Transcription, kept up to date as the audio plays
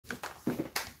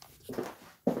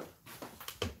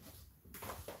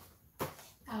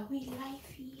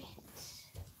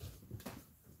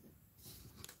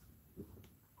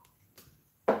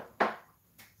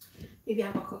Maybe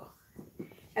I go.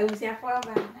 I was here for a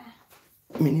while.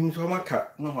 Minimum for my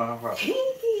cat, no one.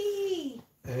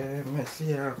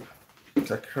 Merci,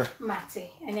 Sacra.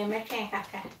 Matty, and then my train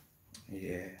caca.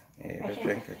 Yeah, I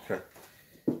drink a crack.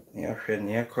 Near friend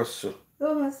near Cosso.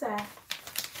 Oh, sir.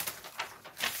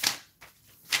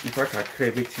 If I can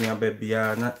crave it in your baby,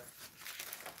 I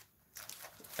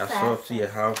saw to your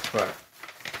house far.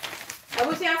 I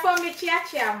was here for me,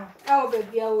 Chiacham. Oh,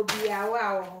 baby, I will be a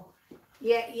wow.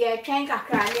 Yeah, train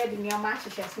caca, near the near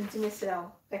matches into Miss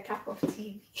Low, a cup of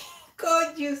tea.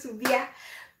 Cold juice beer.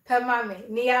 Per mammy,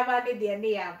 nearby the dear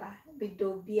nearby,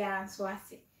 bido beer and so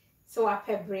I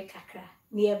pay break a cra,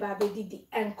 nearby did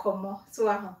and come so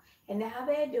I home, and I have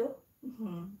a do.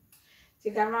 To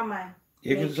get my mind.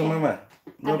 If so, Mamma,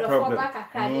 no problem.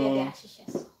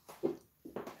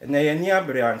 And they are near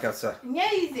Briancasa.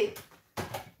 Easy.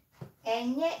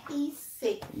 And yet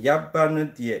easy. Yabba no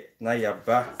dear, na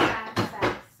yabba.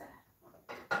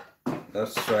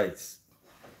 That's right.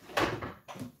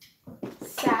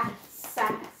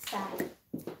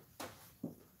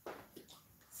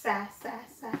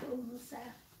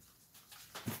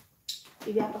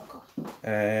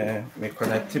 Me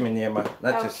connect me near my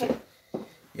not just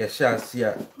yes, shall see.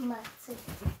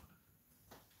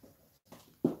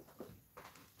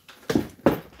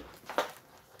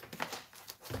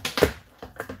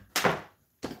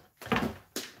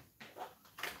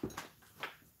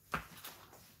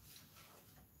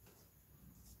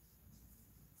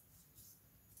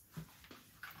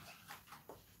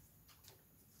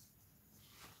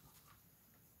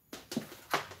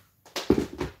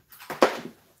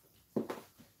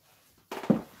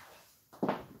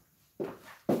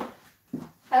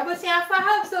 I was here for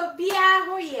house of beer,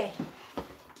 oh yeah.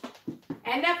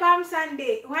 And the Palm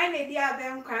Sunday, when the dear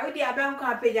Benka, with the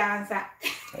Abanka Pejansa.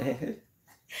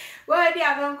 Well, the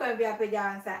Abanka be a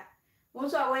Pejansa.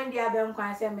 Most of when the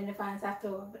Abanka send many fans at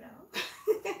all.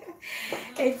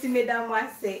 It's Madame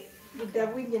was say, with the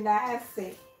winning I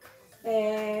say,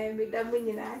 with the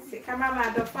winning I say, come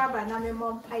on, the father, and I'm a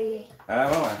mom pie.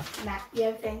 Ah, not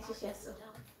your fancy so.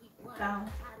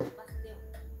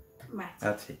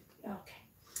 That's it. Okay.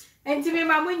 And to me,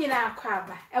 my money now,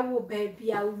 crabber, I will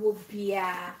baby, I will be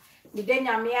the day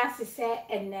I may ask say,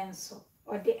 and then so,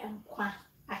 or the enqua,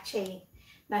 a chain.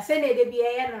 Now, send it be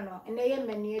a no, and they are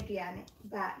many Diane,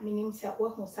 but meaning so,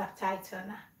 what was subtitle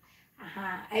now.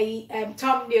 Aha, I am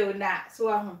Tom Dew now, so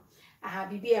I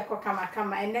have be a cockama,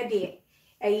 and a day,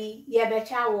 a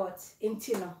yabecha words,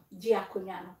 intino,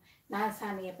 giacuniano,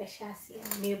 Nansani, a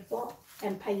beshassi, near Bob,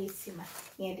 and Paisima,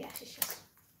 near the ashes.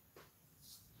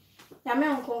 Na me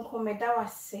onkonko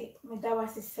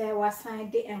medawase se wasan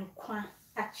de enkwa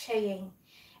acheyen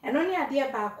eno ne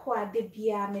ade ba ko ade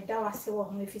bia medawase wo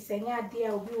ho efise nya ade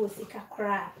a obi wo sika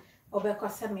kra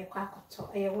obekosa me kwa akoto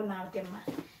eye wo na ade ma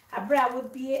abra wo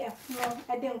bie efuno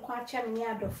ade nkwa acha me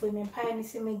adofo me mpa ni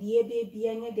se me de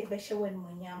bia nya de behye won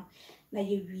monyam na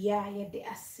ye wia ye de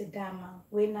asedama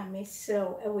we na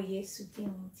mesel e wo Yesu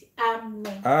dinti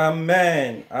amen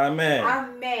Amen. Amen.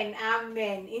 Amen.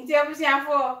 Amen. Inti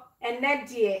abusiafo and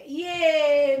dear,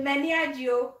 yea, many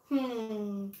adio.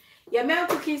 Your milk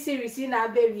cooking series in our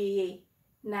baby.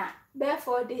 Now, bear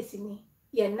 4 days in me,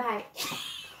 your night.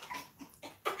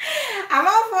 I'm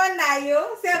all for now,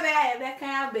 you say,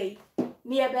 Becca Bay,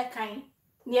 near Beckine,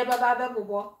 near Baba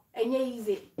Bobo, and ye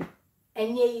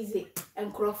easy,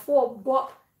 and Crawford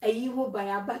bought a you will buy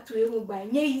a battery by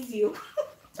easy.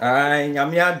 I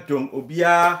am Yadum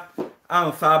Ubia.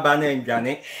 I'm Faban and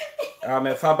Janet. I'm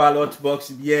a Fabalot box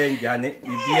beer and Janet.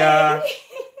 Bia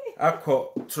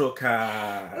Ako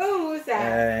Troka. Oh, sir.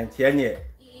 And Tianye.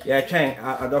 Yeah, Chang,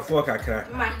 I don't work a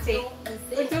crack. Mate,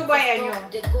 we do buy a new.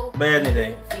 By any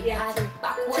day. Yeah,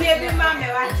 here be mammy,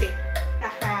 what it?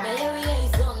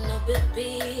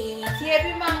 Here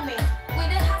be mammy.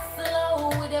 With a hustle,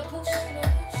 with a push,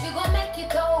 we gon' make it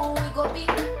go, we gon' be.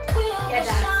 We all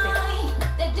shine.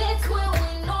 The dates will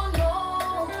win on you.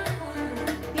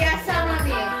 Yes, I'm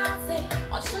here.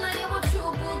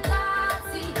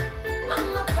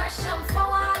 I'm a pressure for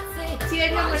See you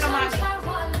never know, mommy.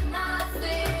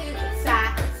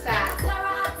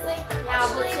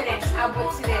 I'll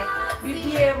put it there. You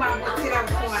hear my put it up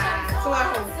for her. So I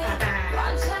hope.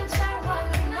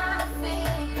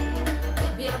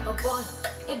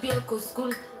 It be a good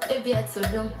school, it be a so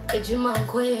young, a gym and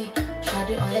quay, try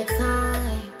it all the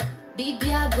time. Be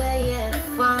a way,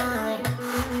 fine.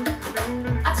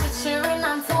 I teach you in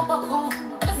and so back home.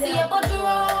 I see about the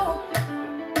road.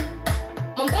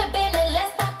 Mon bébé ne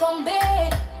laisse pas tomber.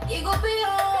 You go be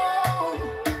on.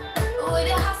 With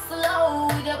the hustle,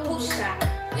 with the push.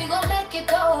 We gon' make it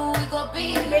go. We gon' be.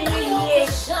 We gon'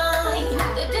 shine.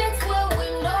 The dance will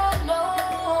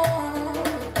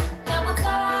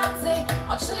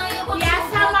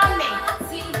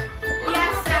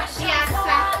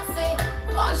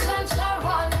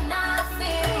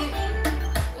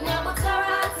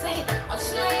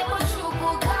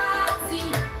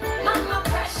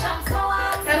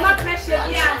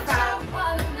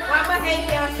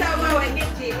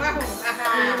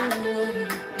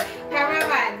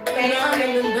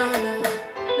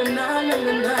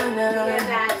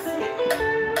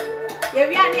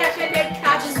yeah, yeah, she did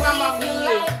catch mama If you me.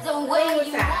 like the way Oh,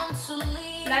 you sir. want to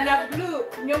leave. Nana Blue,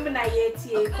 Nyumna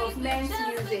Yeti, Confidence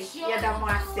Music,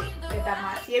 Yadamasi.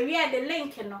 We had the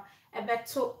link, you know, a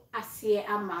beto asie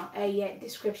ama a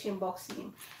description box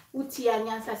him. Uti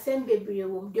anyansa sembebre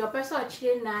wom. The person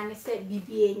chile na ne said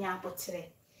BBA nyapotre.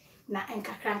 Na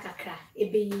enkakra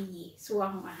ebe yi so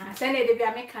aha. Sene de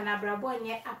bia me kana brabo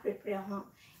nye aprepre ho.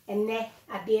 Ene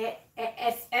ade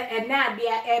ene ade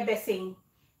ebesen.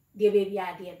 De baby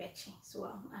ade ebechi so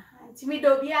aha. Ntimi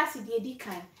do bia si de di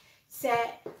kan.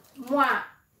 Say moi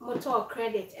motor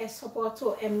credit e support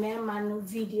o emema no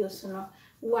videos no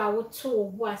wa wo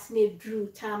to boas na drew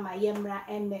time ayemra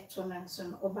emeto na so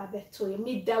no oba beto ye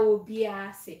mi da wo bia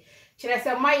ase kire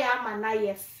se maya ama na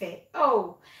ye fe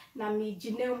oh na mi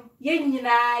ginem ye nyina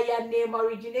ya name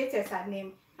originators a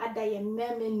name ada ye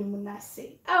meme num na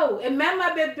se oh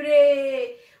emema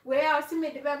bebre we ase me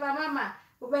de baba mama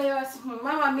wo be yo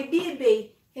mama me di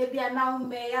be ebia na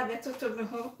ume ya betoto me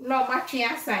ho no matwe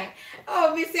asan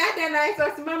oh mi se adana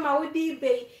so mama wo di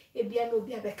be ebia no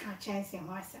bia be ka chance ho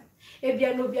asam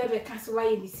ebia no bia be ka so wa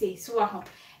ye ni sei so wa ho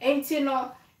enti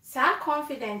no sa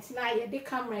confident na ye de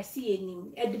camera si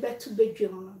enim e de betu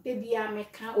bedwem no de bia me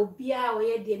ka obia o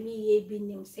ye de mi ye bi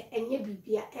nim se enye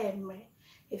bibia emre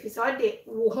if is all de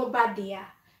wo ho ba de a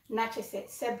na chese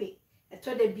sebe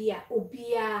eto de bia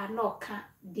obia na oka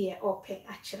de ope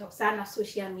a kire sa na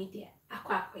social media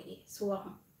akwakoye so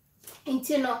ho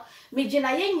enti no me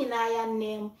gina ye nyina ya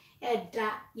nem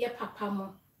eda ye papa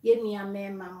mo ye nua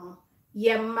mema mo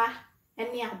ye ma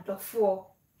ene adofo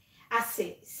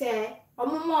ase se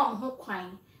omomo ho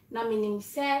kwan na menim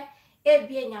se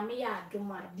ebie nyame ya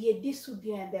adom a de disu bi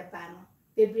ebeba no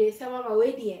bebre se mama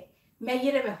we de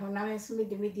meyire me ho na menso me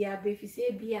de media abefi se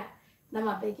ebia na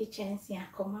mabege chance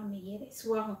akoma meyire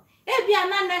so ho ebia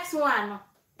na next one no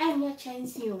enye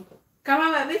chance you come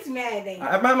on, bet me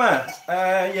Mama,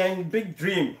 you're big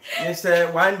dream. You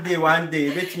say one day,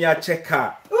 bet me a check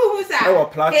her. Our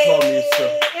platform is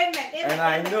so. And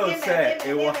I know, sir,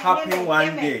 it will happen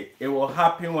one day. It will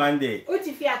happen one day.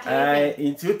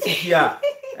 Into Tifia,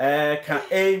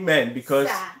 amen, because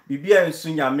Bibia and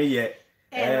Sunya me,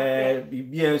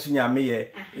 Bibia and Sunya me,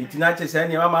 it's not just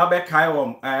any Mama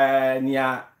Beckaiwam,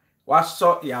 near what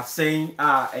sort you're saying,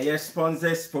 a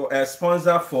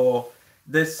sponsor for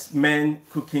this men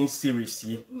cooking series.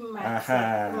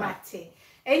 Mate.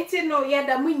 Enti no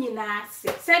yeda munyina ase.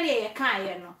 Sede ye kan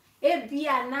ye no.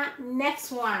 Ebia na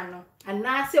next one no.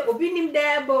 Anase obinim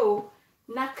debo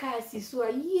na kasi so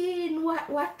ye no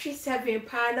what 37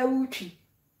 pa na wuti.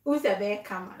 Uza be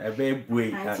kama. Ebe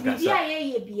bue akasa. Bibia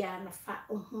ye bia no fa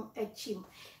ohun achim.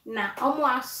 Na omo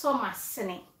asoma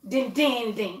sene.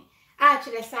 Din.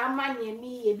 Actually, Samanya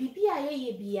me, Bibia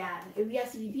ye bia,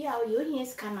 Evias Bibia, your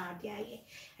yes Canada,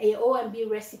 a OMB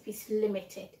Recipes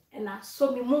Limited, and I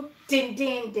saw me move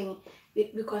ding,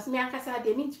 because me akasa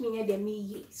de meet me de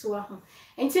me so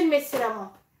and tin me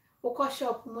seramo, Oko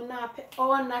shop Munap,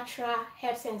 all natural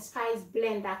herbs and spice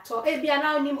blend at all. Ebia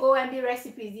now nim OMB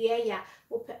Recipes, yeah,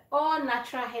 all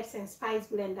natural herbs and spice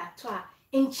blend at all.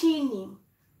 In chinim,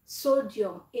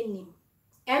 sodium, enim.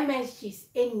 MSGs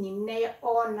enim na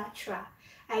all natural.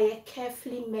 I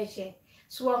carefully measured.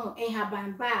 So en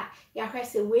habamba ya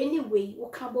hwese we way wo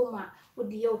kabo ma wo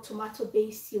de tomato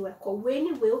base we ko we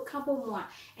wo kabo mu a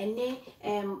ene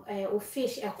o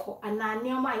fish eko ana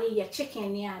neoma ye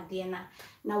chicken ne ade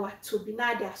na wato bi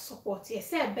na de support ye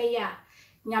se be ya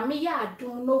nyame ya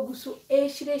adum no guso e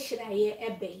hire ye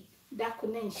ebe da ko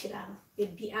na nhira no e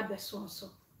bi abesonso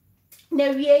na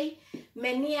wie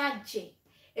mani age.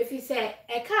 If you say,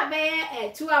 I can't bear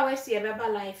 2 hours here,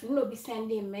 Baba life, no be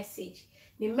sending message.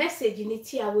 The message in it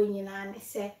here when you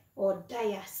say, or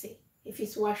die say. If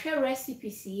it's wash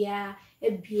recipes here,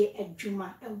 it be a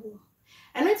juma a womb.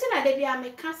 And until I be a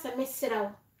make cancer, Miss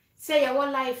say your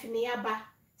life in the yaba,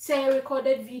 say a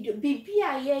recorded video, be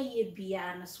a ye be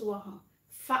an swaham.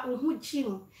 Fat who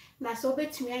Jim, na so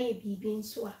bet me a be being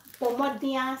swa. For more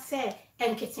dear say,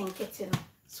 and kitten.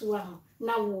 Swam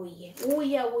na wo ye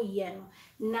no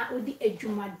na odi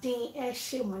adwumaden e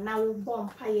hye mo na wo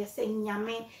bompa ye se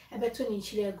nyame ebeto ni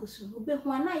chire agusu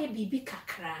obehu na ye bibi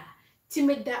kakra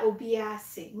timeda obi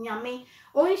ase nyame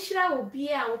o nhira obi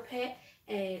a wo pe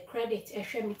credit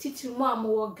ehwe me titimu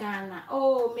amwo Ghana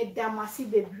oh medamasi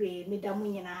bebre medamu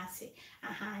nyina ase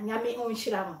aha nyame o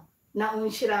nhira mo na o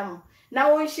nhira mo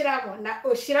na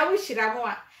o nhira mo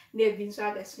a Nebin so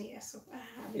adesu yeso.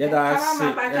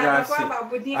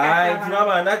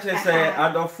 Mama na che say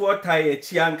adofo tai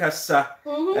echi ankasa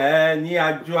ni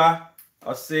adwoa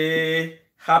o say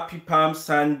Happy Palm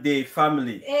Sunday,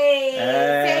 family.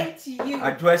 Hey, thank you.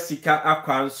 Adwesika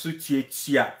akwansu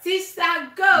tia.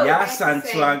 Sister, go. Ya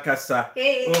santu ankasa.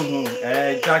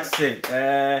 Jackson.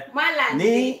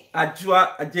 Ni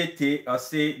adwa ajete or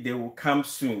say they will come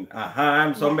soon.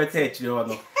 I'm so better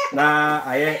no. Na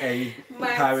aye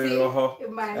carry ho.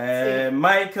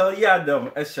 Michael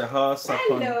Yadom esha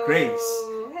second grace.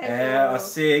 I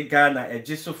say Ghana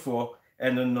ejisofo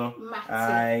eno no.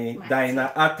 I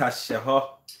Dina Atashe ho.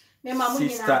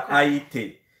 Sister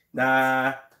Aite.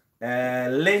 Na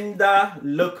Linda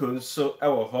Lokun so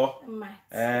ewo ho.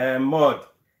 Mod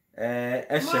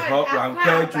eshe ho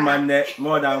wankwa adwuma ne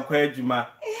mod ankwa adwuma.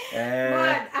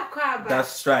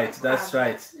 That's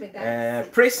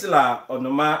right. Priscilla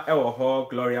Onoma ewo ho,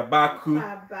 Gloria Baku.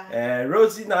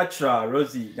 Rosie Natural,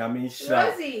 Rosie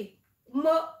Namisha. Rosie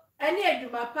mo any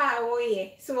adwuma pa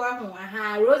woye so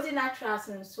Rosie Natural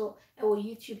so ewo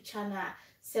YouTube channel.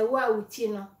 Se wa uti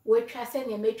no wetwa se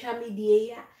ne metwa medie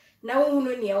ya na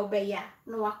wohunu ne obeya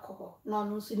na wakọ na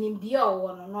no so nimdie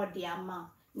owo no de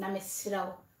ama na mesira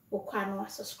wo kwa no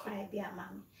subscribe ya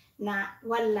mama na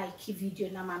wa like video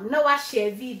na mama na wa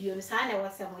share video no sa na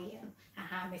wasamo ye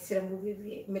mesira mu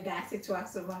bibi me da se to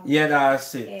aso mama yeah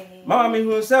that's it mama me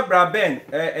hu se bra ben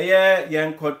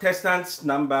yen contestant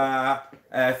number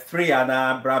 3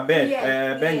 and bra ben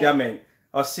Benjamin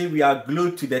or see we are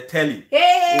glued to the telly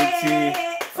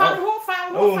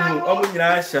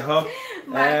Omunyina sheho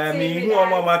me who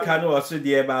mama no also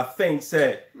there but think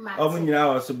say Omunyina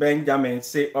also Benjamin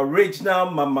say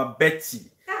original Mama Betty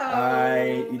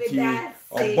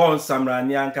Obon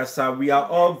Samrani Ankasa we are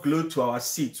all glued to our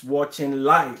seats watching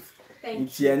live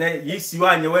you see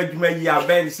one you adwuma yi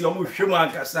aben see omu hwemu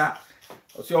ankasa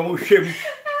so omu hwemu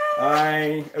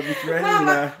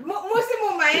na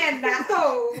musimu mayenda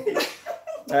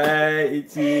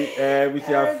with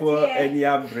your for any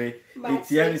abre it's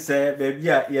here say baby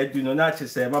ya do no na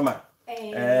say mama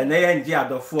na ya nji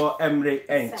adofo emre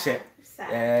enche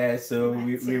so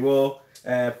we will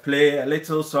play a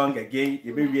little song again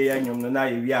you be we anyom no na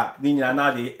ye a ni nyina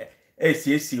na de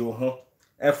esiesi wo ho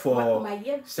for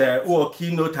say o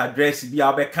keynote address bi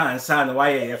a be kan sa na why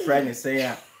your friend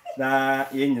say na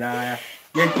ye nyina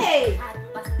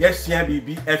yes ya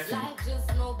bibi efi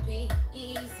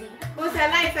what's a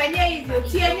life and you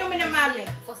tia you me mama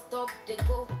for stop they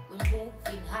go we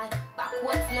moving high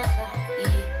backwards never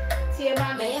tia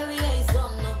mama area is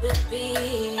on the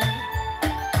baby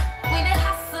with the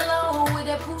hustle with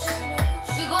the push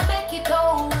we go make it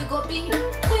all we go be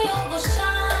we all go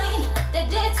shine the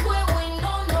dates where we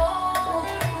don't know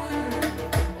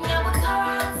never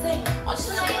say or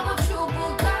should I ever true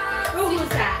Bugatti who's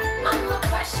that I'm the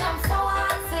pressure for I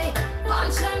say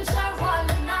punch and one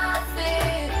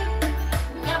nothing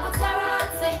never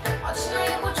say or should I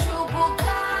ever true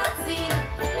Bugatti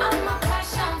I'm the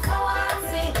pressure for I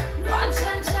say punch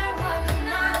and one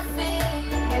nothing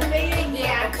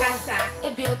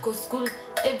it be a good school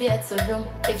it be at home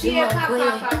if you want to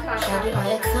share it all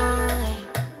the time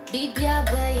be a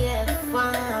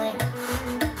fine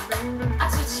I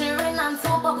should cheering and so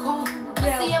back home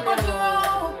see a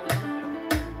bottle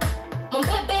mon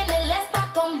bébé ne laisse pas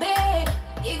tomber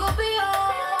il go be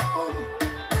on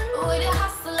with the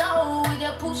hustle with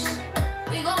the push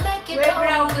we gon' make it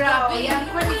all we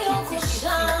gon'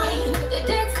 shine the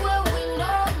dates where we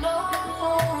don't know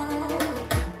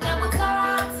never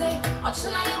say or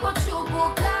should I ever true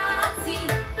Bugatti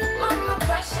mama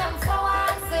pressure for I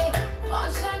say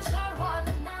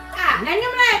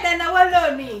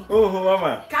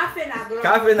mama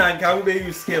cafe na can we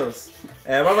use skills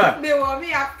mama me wo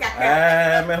me afka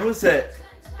me who say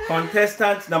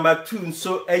contestant number 2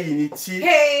 so ayiniti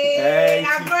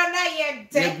agrona ye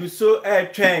de so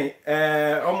train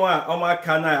omo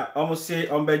kana omo say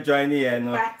be join here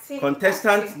no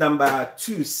contestant number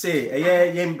 2 say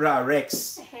Yembra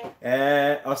Rex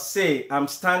or say I'm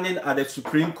standing at the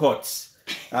Supreme Court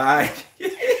na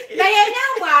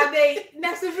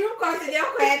Supreme Court dey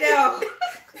kwede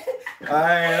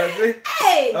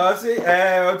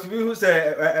to be who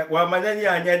say one man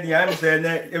anya di am say na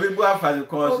ebebu afa the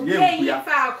course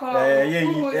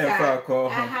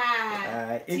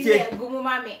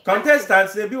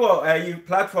contestants they be you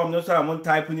platform no so am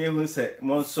type ni who say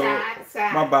mon so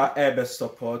maba ebe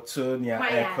support to near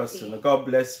person. God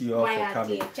bless you all for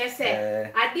coming.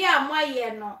 Ade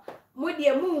amaye no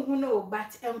modie mu hu no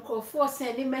but enkrofo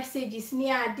send messages ni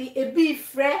ade e bi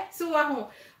frɛ so wa ho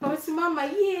o mama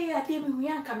ye ade mi hu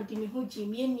anka me de me hu ji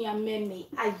me nua meme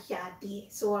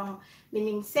ayade so wa ho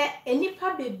menim sɛ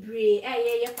enipa bebre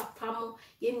ye papa mo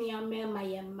ye nua mema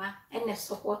ye ma ene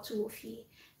support wo fie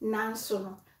nanso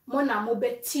no Mona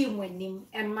mobe team wenim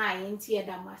and my inti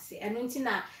damase. And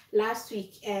untina last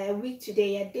week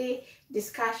today a day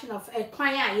discussion of a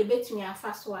kwanya ye betumi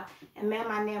afaswa and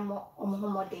mema nemo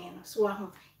omhomodeno. So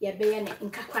ye be ne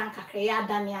nkakwan kakra ya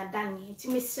adane nti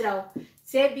misraw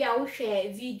se bia wo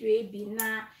hwe video bi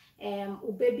na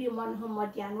ubebi mon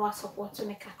homodi anu support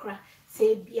ne kakra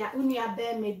se bia unua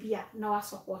ba ma bia na wa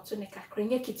support ne kakra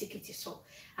nye kitikiti so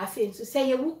afi nso se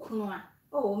ye wukunu a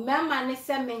oh mema ne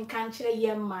se menka nkire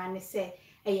ye ma ne se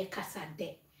eye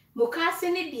kasade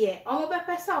mukase ne de omo be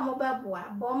pesa omo be boa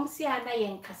bom si ana ye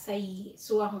nkasa yi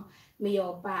so ahu me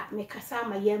yoba me kasa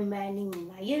ma ye ma ni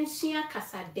nyina ye nsua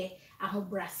kasade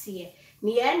ahobrase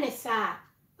ni ye ne sa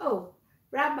oh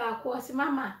raba ko si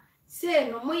mama say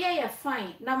no moye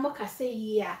fine na mo kasa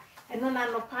yi a eno na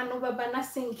no pa no baba na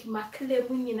sink makle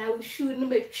mu nyina wo shu no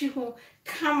betwi ho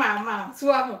kama ma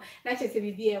so ahu na chese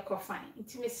bibi e ko fine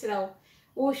ntimi sira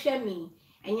wo hwe mi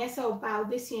enye se oba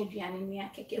obesu aduane nua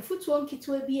keke futuo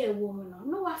nkitwa bi ewo mu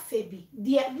no wa fa bi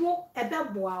de wo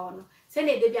ebeboa wo no se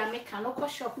na de bia meka no ko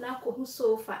shop na ko hu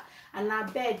sofa ana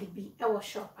bed bi e wo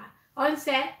shop a on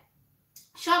se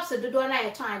shops do na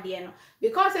yeton ade no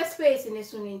because the space in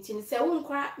so ntin se wo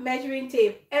nkwa measuring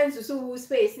tape enso so wo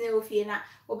space na ofie na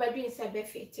obadwin se be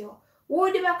fit wo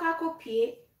de be kwa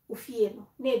kopie ofie no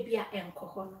na bia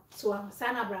enkoho no so am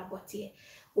sana brabotie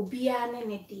obia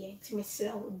ne de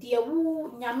ntimesira wo de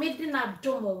wo nyame de na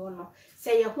domo no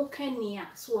se ye ho kania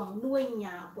so am no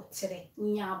anya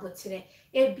abotere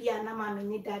ebia na ma me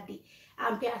ni dadi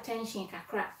am pay attention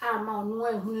kakra ama onu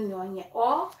ehunu ne onye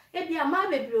o ebia ma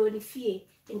bebre oni fie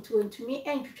ntumi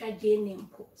entwitwa je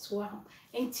nempo so ahụ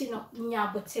enti no nya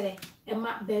abotere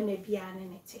ema be ma bia ne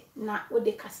nete na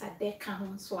ode kasade ka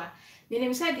ho so a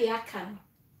menim se de aka no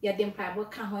ya de mpabo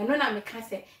ka ho eno na me ka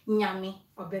se nyame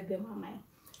obebe maman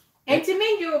enti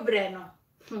menje obre no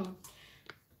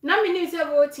na menim se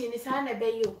voti ni sa na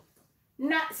be yo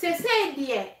na se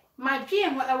de madwe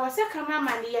ho e wose ka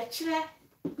mama ne ye kire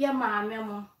ye maame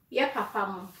mo ye papa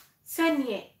mo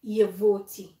sane ye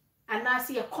voti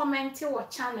anasi ye comment wo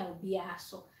channel bia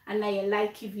so ana ye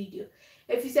like video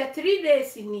if you say 3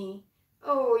 days ni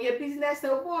oh your business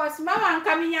no boss mama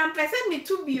nka me nyam pese me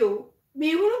to bio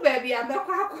me hunu ba bia be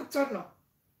kwa akoto no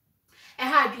e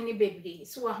ha adwini bebre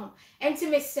so wa ho enti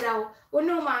me srawo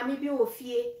ono maame bi wo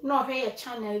fie na ohwe ye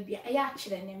channel bia e ya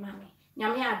kire ne mame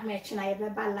nyame adma e china ye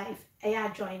beba live e ya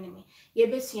join me ye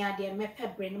besua de mepe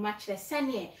bre no ma kire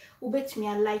sane ubetumi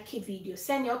a like video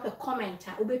sane ope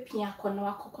commenter ubepia kono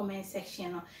wa comment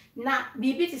section no na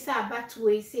bibi ti sa about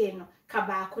we say no ka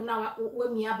ba ko na wa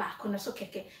mia ba ko no so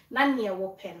keke na ne wo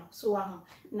pe no so wa ho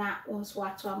na onso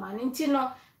ato ama nti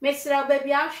no mesra ba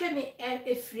bia hwe me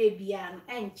efre bia no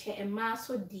enche e ma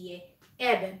so de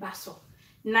e be ba so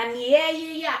na ne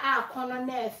ye ya akono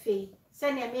na efe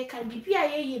sane me kan bibi a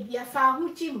ye bia fa ho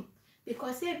jim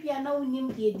because e bia na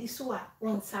unim de di so a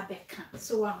onsa beka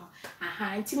so wa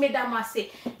aha nti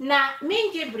medamase na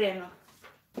menje bre no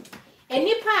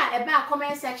enipa e ba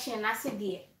comment section na se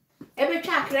de e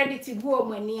betwa credit gu o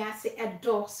mani ase e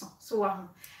doso so wa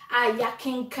a ya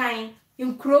kenkan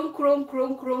nkron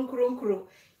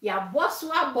ya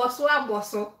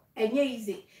boso enye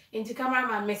easy nti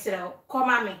cameraman mesrel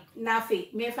koma me na fe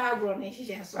me fa agro na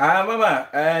hihye so mama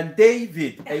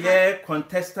David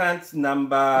contestant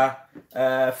number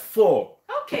 4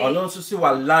 okay on also see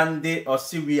wa lande or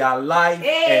see we are live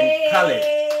and color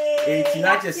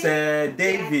not say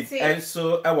David and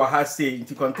so e wa ha say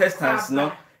nti contestants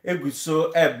no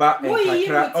eguso eba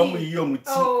enkakra omuyi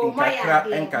omuti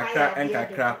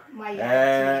enkakra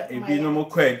ebi no mo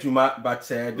kwa adwuma but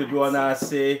dodo na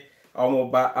say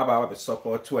omoba aba be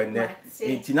support to ene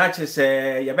nti na che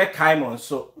say ye be kaimon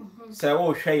so say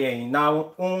wo hwe yen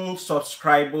now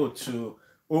subscribe to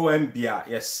OMBia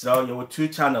yes so you 2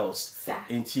 channels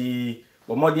nti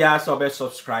omodia so be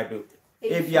subscribe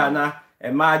ebia na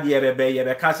e ma de ye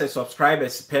be ka say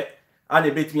subscribers pe and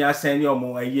betimi asend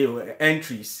your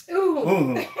entries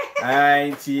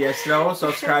nti yes so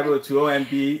subscribe to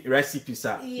OMB recipes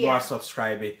no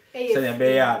subscribe so na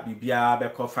be ya bibia be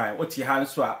ko fine oti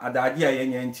hanso adade a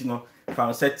yenya nti no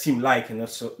found set team like no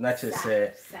so na che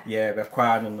say yeah be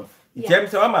kwa no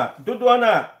James mama dodo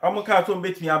na amuka to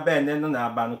betimi aben no na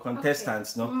aba no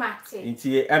contestants no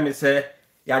nti eme say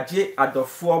yaje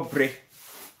adofo bre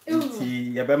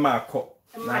nti ye be ma akọ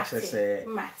na che say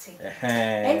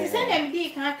and say dem dey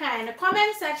kan in the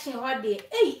comment section what dey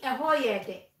ho ye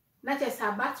de na che say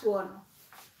about one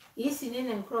yisi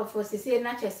ne nkrofo say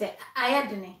na che say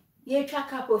ayedene ye twa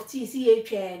cup of tea si ye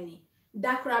twa ani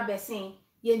dakra besin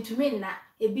ye ntumi na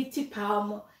ebiti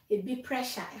paamo it be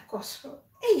pressure ekosro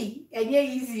hey enye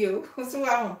easy o so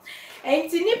am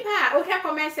enti nipa o hwe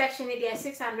comment section there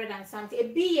 600 and something e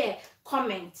be a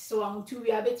comment so am to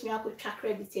we abetimi akotwa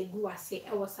credit egu ase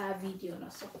e was a video no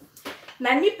so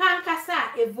na nipa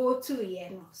nkasa e vote ye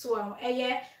no so am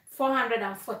eye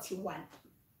 441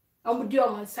 omudi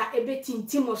omonsa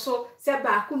ebetintim so se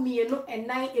ba ko mienu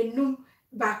enan enum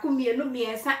ba ko mienu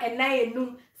miensa enan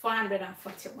enum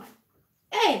 441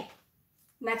 hey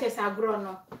na chesa agro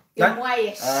no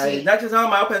that is how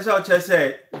my person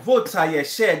say votes are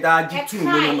share that G2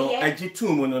 no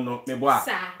G2 no me boa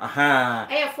aha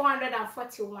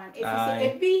 441 if you say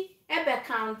e bi ebe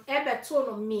count ebe to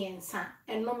no miensa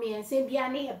eno miensa bia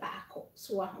na ye baako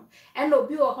so aho eno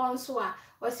obi o ho nso a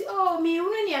o si oh me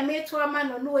unu ne ameto ama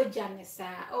no no agya ne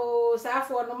sa oh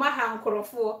saafo no ma ha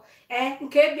nkorofo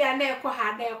nke bia na ekọ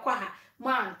ha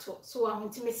manto so aho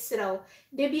ntimi siraw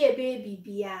de bi ebe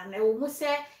bibia na wo mu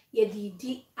se ye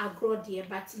didi agro de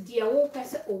but de wo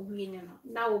pese owie ne no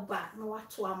na wo ba na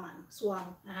wato ama no so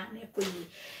aho na ekoyi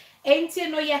enti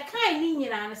no ye kan ni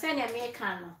nyina no se na me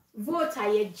kan no vote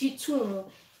aye G2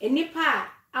 mu enipa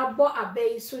abo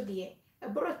abai so de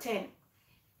ebro 10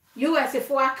 US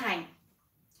for akan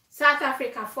South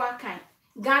Africa for akan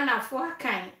Ghana for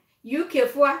akan UK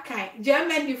for akan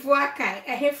Germany for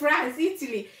akan France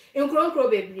Italy nkronkro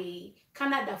bebre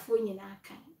Canada for nyina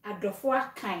akan adofo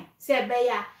akan se be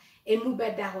ya enu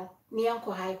beda ho ne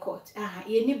enko high court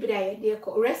ye ni bra ye de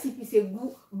ko recipes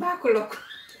egu backlog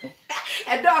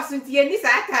edos nti ye ni sa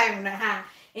time na ha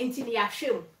enti ni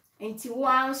ahwem enti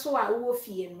wan so a wo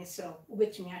fie me so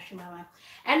ubetumi ahwema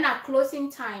and na closing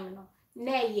time no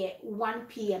na ye 1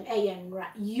 p.m.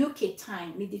 UK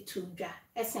time me the tudwa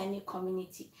SNA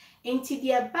community enti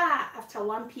dia ba after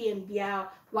 1 p.m. bia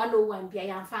 101 bia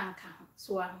ya fanka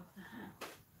so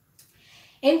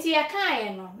enti ya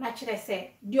kan no na kire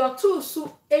se di otu su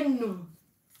enum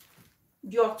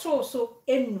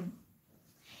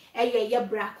ye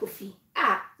bra kofi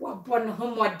wa bon ho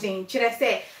modern kire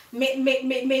se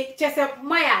me chese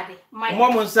mayade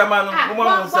mo nsema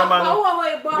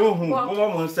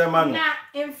no na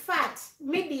in fact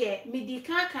me di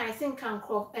kan sin kan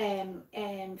kro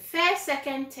first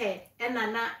second third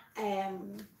na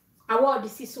award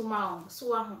sisuma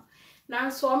so aho na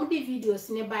so am di videos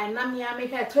ne by na me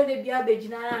hwe to de bia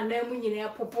begina na mu nyina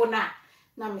popo na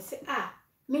me se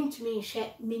mintumi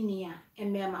hwe minia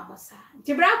emema hosa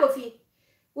nti bra kofi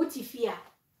utifia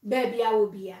baby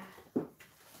awobia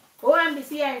o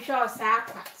ambisi en show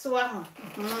sakwa so aho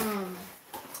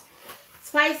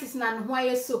spices na no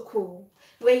hoye soko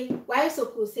we why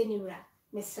soko senira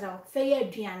mesra fe ya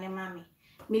aduane mame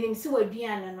minim si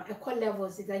waduane no ekọ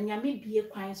levels da nyame bie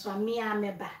kwan so amia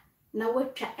meba na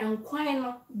watwa enkwan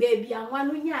no baby anwa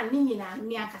no nya ni nyina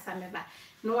ni akasa meba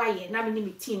no waye na me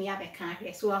ni team ya beka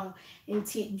hwe so aho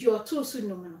nti dioto su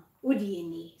num no udi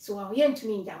eni so aho ye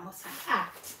ntumi nja mosa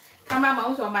Kama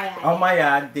mauzo maya. Oh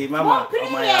maya de mama. Oh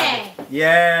maya.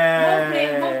 Yeah.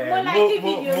 Mo like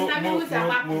video na me uza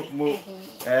map.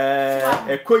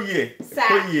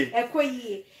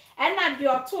 Ekoye. Ena de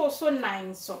oto so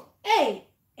 9 so.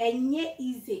 Enye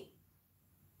easy.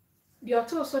 De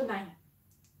oto so 9.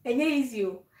 Enye easy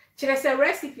o. Kire se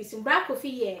recipes mbra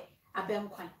kofi ye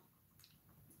abenkwan.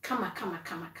 Kama.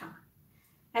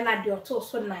 Ena de oto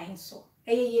so 9 so.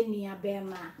 Ye ni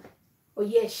abema.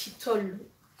 Oye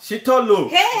Shitolo.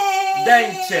 Hey!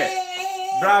 Denche.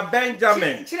 Bra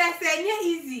Benjamin. Chira say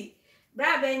easy.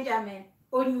 Bra Benjamin.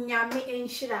 Onyame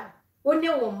enhira. One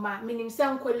woma minim se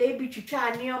nkola ebi twitwa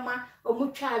aneoma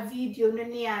omutwa video no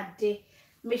ne ade.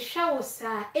 Me hwa wo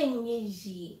sa enye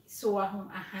yi so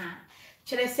aho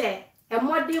Chira say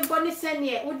emode bone se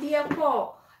ne wo de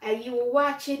ekọ ayi wo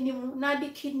wache ni mu na de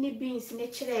kidney beans ne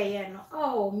chira ye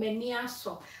no. Mani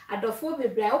aso. Adofo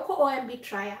bebra wo OMB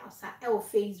trials e wo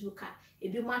Facebook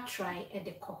ebi ma try e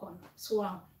de kohon so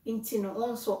inti no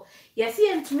onso yesi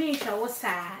entumi hwa wo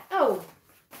sa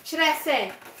chira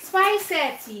say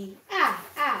spicy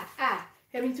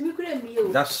intumi kura mi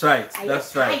o that's right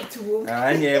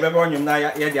anya e bebe onyum na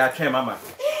ye de atwe mama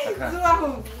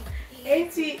so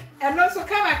enti eno so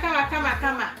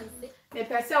kama me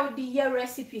pese wo di ye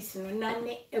recipes no na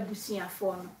ne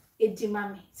abusuafo no edi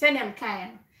mame se nem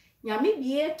kan no nyame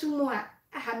bie tumu a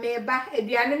meba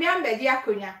aduane me ambedi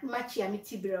akonya machi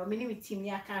amitibro me ni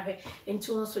mitimi aka hwe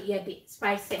entu so ye de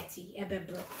spicy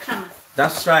ebebro kama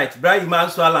that's right bra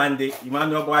imanso alande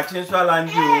Emmanuel Boachin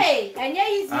alande enye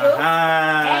easy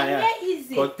enye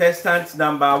easy contestant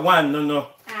number 1 no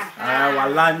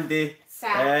walande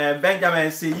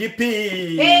Benjamin si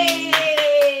yipi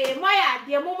moya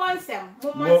de momonsem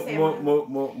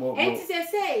enti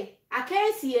say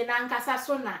akansie na nkasa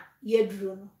so na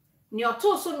yeduro no ni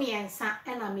oto so miensa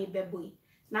na me beboy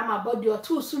na ma body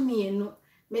oto so mienu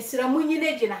mesira munyi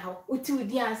na gina ho uti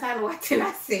udi ansa na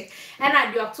watena se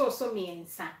na de oto so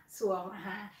miensa so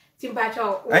ha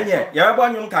timpacho anye ya ba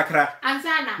nyum kakra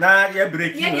ansana na ya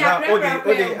break na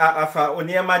odi afa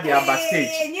oniema de aba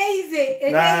stage enye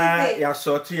ize na ya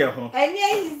sort ye ho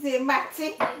enye ize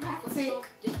mate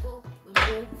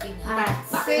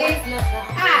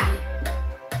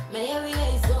Mary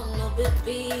is on the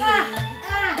baby.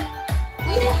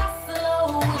 We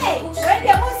hustle, hey, when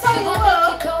you want some more,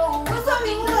 what's up,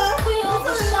 we all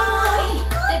shine.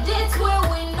 The dates where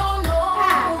we know.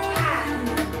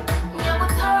 Yeah,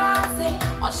 but I say,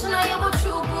 I should not have a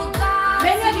true good guy.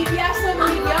 Many of you are so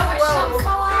many young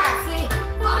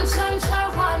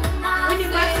when you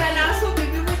must also be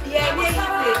with the idea.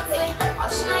 I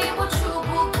should not have a true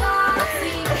good guy.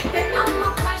 I'm a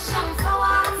passion for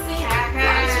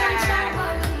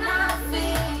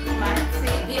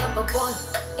boy,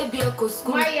 it be a good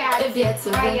school, it be a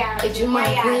today, it you my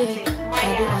way, I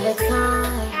do all the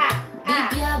time.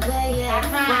 Be a way,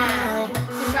 fine.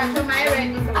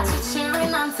 I see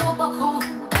cheering on top of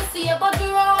home, I see a body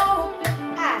roll.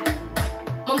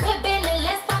 Mon bébé ne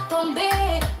laisse pas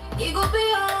tomber, il go be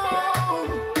on.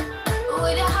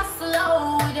 With a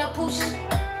hustle, with a push,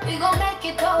 we gon' make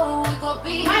it all, we gon'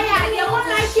 be. Maya, you want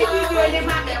like you do the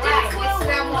man, right?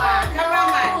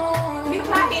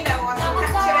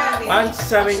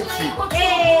 170.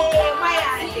 Hey, Maya,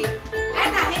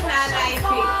 and I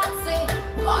think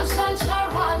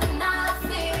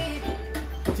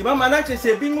Ti mama na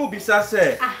chese bi mu bisa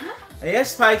se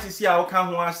yes spices ya o ka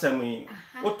ho asem yi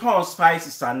o ton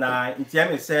spices ana nti e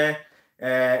me se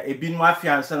ebi nu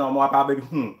afianse na mo aba ba bi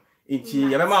hu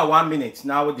nti ye be ma 1 minute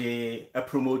now they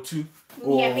promote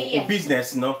o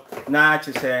business no na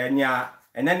chese nya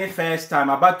and then the first time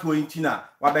about 20 na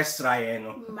wabesra ye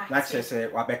no na chese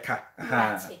wabeka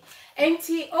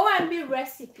enti OMB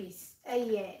recipes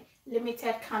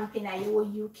limited company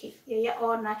you UK ye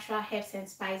all natural herbs and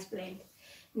spice blend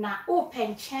na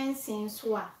open chancing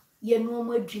so a ye no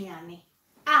maduane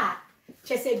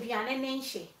chese duane ne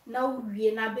nhye na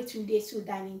uwie na betunde si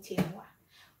dining table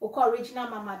a original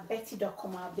mama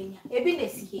Betty.com abenya ebi na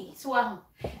si he so ahu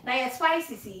na ye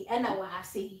spices na wa ha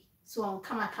sei so on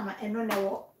kama eno na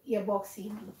wo ye box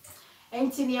yi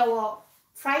enti ne wo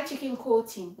fried chicken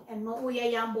coating eno wo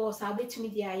ye yam balls abetumi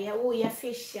dia ye wo ye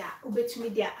fish obetumi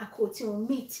dia coating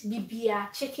meat bibia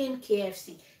chicken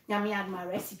KFC nyame adma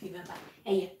recipe baba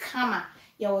ye kama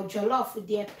ye wo jollof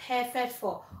there perfect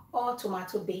for all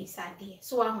tomato based idea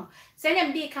so ahu say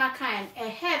dem dey kan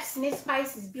herbs ne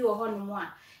spices bi wo hono mo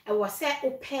a I was set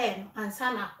open and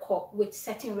sana cook with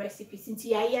certain recipes. Into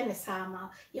ya ne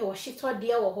sama, ya was shito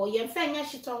dear or ho, yen fenya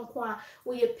shiton kwa,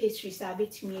 or your pastries are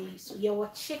bit me. So ya was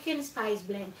chicken spice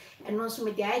blend, and also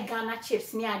with the Ghana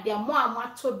chips near their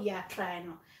more to be a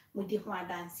trying with the one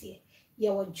dance here.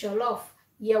 Ya was jollof,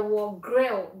 ya was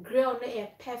grill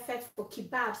a perfect for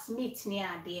kebabs, meat near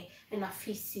there, and a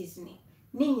fish seasoning.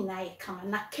 Nini na ye come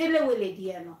na kele wele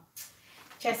dear no.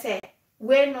 Chese,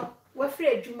 we no. We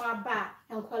free juma ba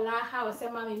enkola house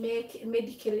ma me make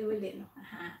medically wele no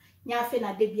nyafe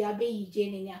na de bia be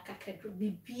yije ne nya kakadro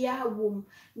bibia wom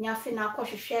nyafe na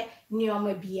akohwehwe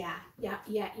nioma bia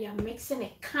ya mixing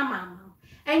it kama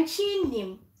enchi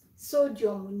nim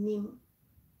sodium nim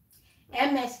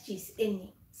MSGs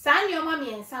eni sa nioma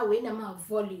miensa we na ma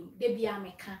volume de bia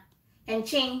meka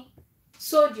enchi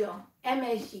sodium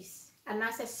MSGs and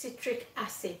as citric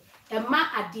acid ma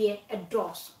ade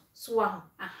edose so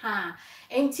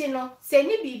enti no se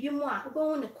ni bibi mu a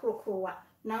obo ne krokrowa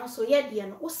na so ye de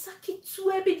no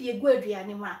osakitu abi de egu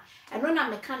aduane mu a eno na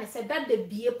meka ne se dada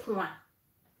bie pon a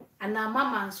ana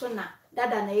mama nso na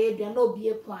dada na ye aduane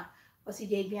obie pon a osi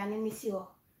de aduane ni si ho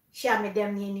hia me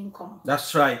dem ni ni nkom.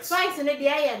 That's right. So ise ne de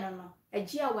aye no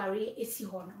agi aware esi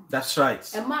ho no. That's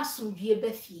right. E ma sumdue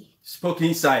ba fie. Spoke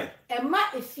inside. E ma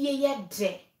efie ye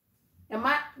de. E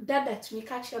ma dada tumi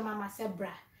ka kire mama se bra.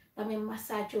 I mean,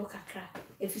 massage your kakra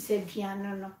if you said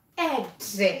piano no.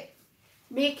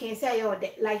 Making say your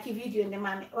like a video in the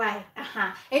man. Why?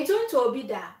 And to be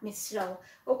that, Miss Row.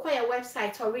 Oko your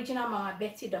website original mama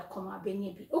Betty.com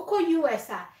abenyebi. Oko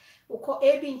USA. Oko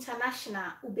AB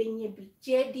International ubenyebi.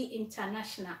 JD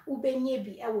International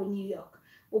ubenyebi ewo New York.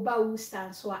 Uba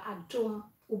Worcester so adom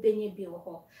ubenyebi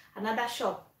wo. Another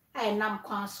shop I nam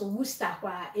kwan so Worcester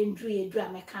kwa endru edru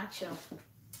ameka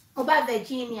Oba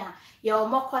Virginia, your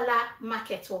Mokola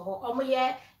market or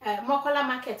omoye Mokola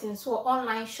market in so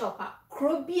online shop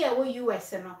Krobia wo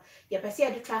US no ye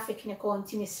pese the traffic ne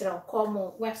continue sro call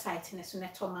mo website ne so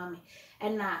neto mami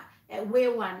and na way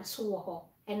one so ho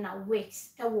and na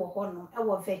Wicks ewo hono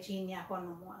ewo Virginia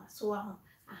hono mo so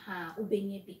aha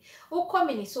ubenye bi ukọ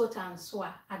Minnesota nso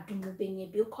a adum ubenye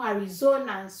bi ukọ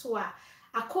Arizona nso a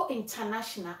akọ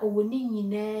international owo ni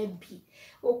nyina bi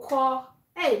ukọ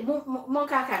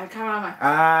monka kan kamama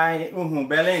ai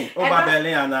Berlin oba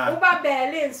Berlin ana oba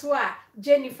Berlin so a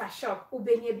Jennifer shop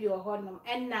ubenye bi hono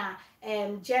and na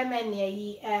Germany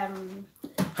yi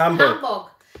Hamburg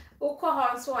ukọ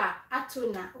ho nso a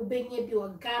atuna ubenye bi o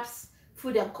Gaps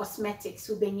Food and Cosmetics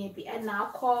ubenye bi and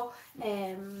na akọ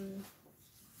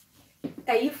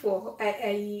for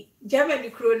Germany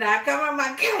krona kama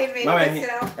makai me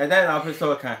and then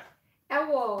officer kan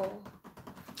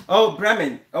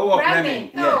Bremen Bremen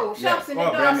yeah, shops in the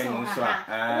Bremen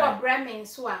Bremen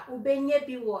so ubenye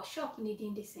bi wo shop ni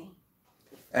din the same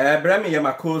Bremen ya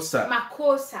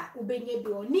Makosa ubenye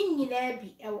bi o ni nyina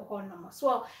bi ewo hono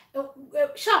so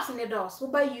shops in the doors wo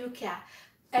ba UK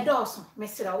edoso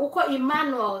mesira wo ko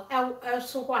Emmanuel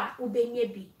so ho a ubenye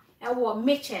bi ewo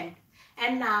Mitchen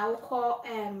and now call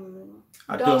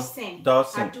Dawson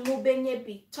Adumu benye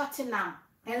bi Tottenham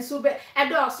and so be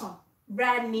Dawson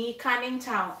Bradley Canning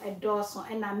Town Dawson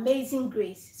and Amazing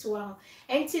Grace so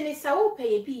entini sa wo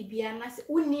pay bibia na se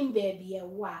unim baby e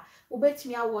wa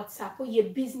ubetimi a WhatsApp your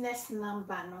business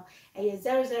number no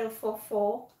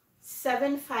 0044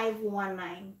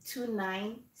 7519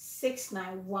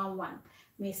 296911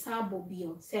 me sabo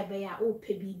bio se be ya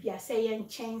ope bibia se ye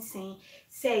nchensen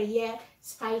se ye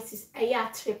spices aya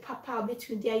tre papa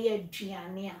between dia ye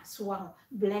aduane a so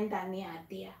blender ne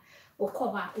ade a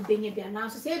okoba ubenye bia na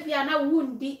so se bia na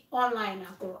wundi online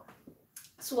agro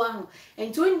so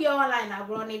and to the online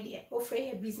agro ne de offer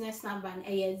your business number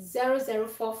e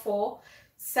 0044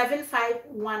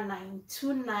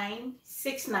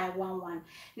 7519296911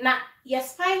 na your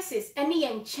spices any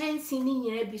enchanting ni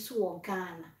nyina bi so wo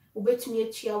Ghana ubetumi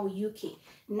atua wo UK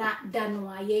na dano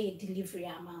aye delivery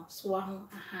amount so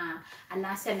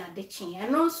anase na de chen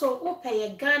eno so opeye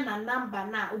Ghana number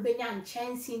na ubenya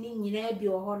nchansi ni nyina bi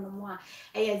wo hono mo a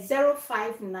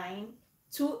 059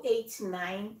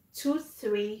 289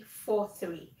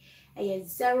 2343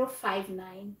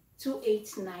 059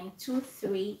 289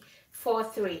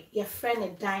 2343 your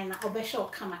friend Dina obesho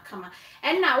kama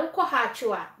and na ukọ ha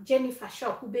chua Jennifer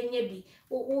shop ubenye bi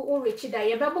o rechi da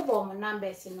ye bebo mo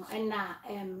numbers no and na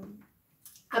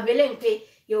abelenpe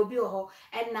ye obi ho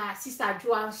and na sister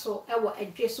Joan so ewo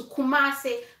adwesu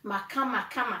Kumase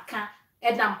maka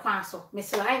edam kwanso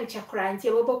mesela ai nchekura nti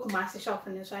e bobo Kumase shop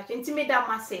ne so ache nti medam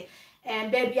ase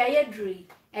baby aye dri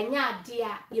enya ade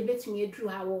a ye betumi edru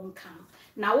ha wo nkan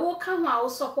na wo ka ho a wo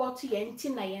support ye nti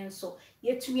na ye nso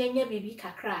yetumi enya bibi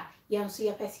kakra ye nso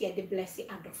ye pese ye de bless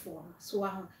adofo so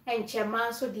aho enche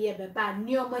man so de ye beba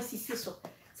nioma sisi so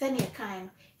se ne kan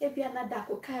e bia na da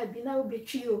ko ka bi na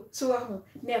obetwi o so aho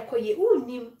na ekoye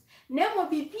unim na mo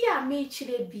bibi a me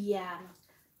kire bia no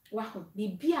waho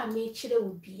bibi a me kire wo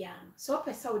bia no so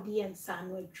pesa wo de ye nsa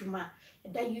no adwuma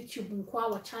da YouTube nko a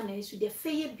wo channel so de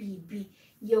feye bibi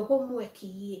ye homework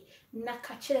ye na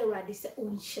ka kire wrade se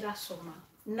onhyira so ma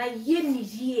na ye ni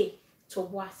ye to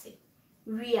boase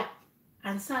ria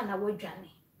ansa na wadwane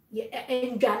ye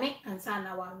endwane ansa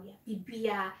na wawia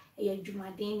bibia ye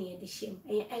dwumaden ne de hyem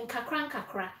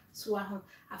enkakra so aho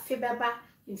afe beba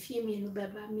mfie mienu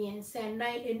beba miense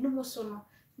na enum so no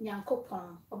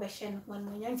nyankopon obehye no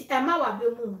wonu nyanti ema wa be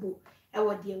mu mbo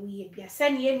ewo de wiye bia se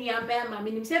ne enua ma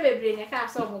minim se bebre ne ka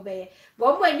so mo beye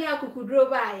bo mo ani akukuduro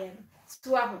ba ye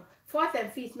so aho 4th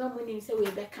and 5th no munim se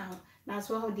we be kan na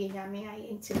so aho de nyame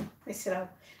aye nti mesra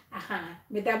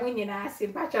medamu nyina ase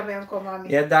bacha be nkoma me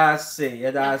yeda ase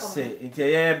nti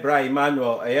ye bra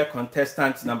Emmanuel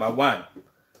contestant number 1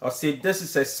 I say this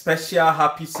is a special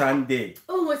happy Sunday.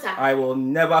 I will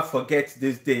never forget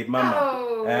this day,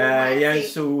 Mama.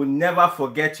 Yes, so we'll never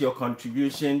forget your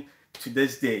contribution to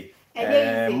this day.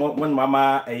 When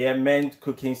Mama meant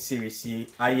cooking series,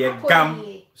 I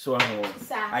gam so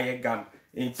I gam.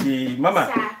 Inti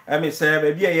Mama, I mean say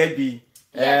baby be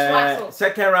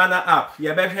second runner up.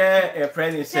 You better a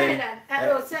friend is saying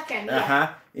second.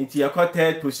 Into your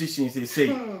third positions is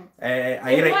say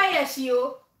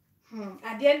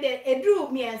at the end edru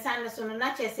me ensan so no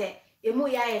na chese emu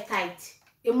ya ye tight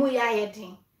emu ya ye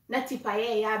din na tipa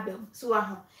ye ya abem so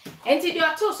aho enti de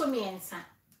oto so me ensan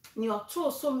ni oto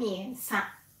so me ensan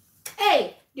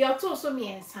de oto so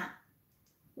me ensan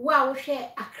wa wo hwe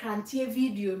akrantie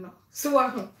video no so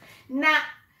aho na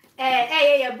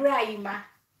ye Brahima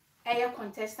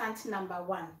contestant number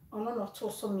 1 ono no oto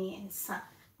so me ensan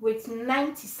with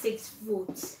 96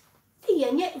 votes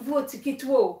ye vote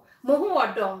kitwo mo hu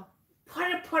odom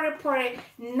pore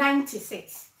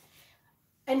 96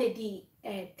 and the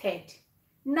third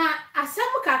na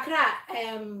asem kakra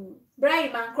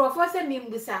Brian man crofo se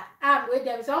mimbusa we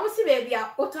dem so almost baby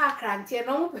a auto akrante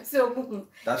no mo pese omuhu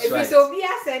that's right so bi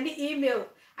send email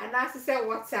and ask say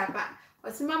WhatsApp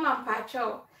o mama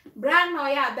mpacho Brian no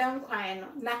ya ben kwan no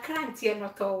na krante no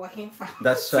to wo hemfa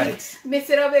that's right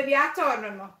mesero baby ato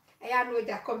no eya no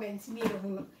ja comment mi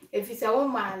no if it's a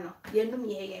woman no ye num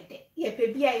ye de ye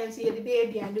pe bia ye so ye de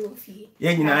baby and ofie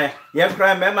ye nyina ye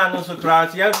kra mema no so kra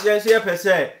ye se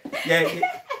pese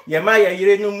ye ma ye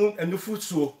yire no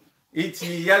anufusuo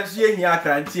iti ya ye nya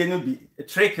akrantie no bi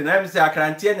trick na am say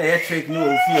akrantie na ye trick no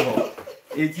ofie ho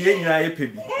iti ye nyina ye pe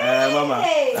bi mama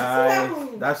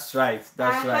that's right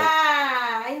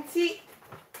auntie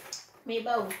me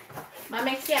ba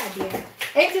mama ki ade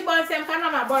enti bonsem kana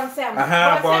ma bonsem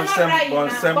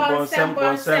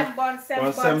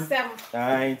bonsem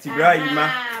enti Brahima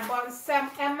bonsem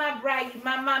Emma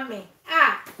Brahima mama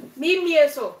me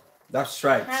so that's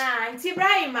right enti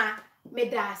Brahima me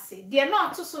dase de no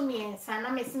to so miensa na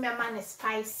me se me ma ne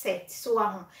spice set so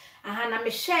aho na me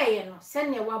share no se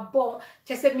ne wa bo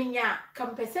chese minya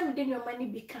kampese me de nyoma ni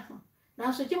bi ka ho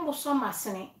na so jimbo so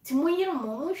masene ti munyire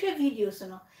mo hwe videos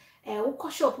no wo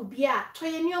shop bia to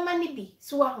ye nyoma ni bi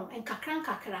so aho nkakra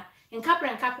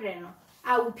nkapre no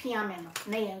wo pia me no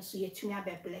na ye nso ye tumi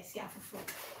abebless ya fofo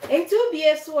enti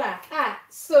obie so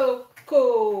so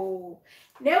ko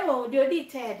na mo de odi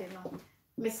ted no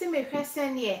me se me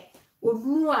hwese ne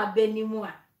onu abanimu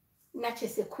na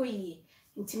chese koyi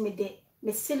nti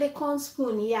me silicone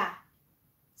spoon ya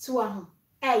so ahu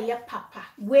ye papa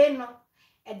we no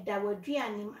eda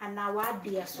waduanim ana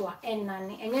wade so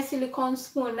enane enye silicone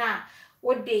spoon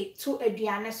wo de to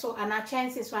aduane so ana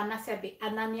chances so ana sebe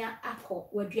anania akọ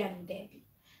waduane debi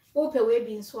wo pe we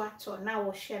bi nso ato na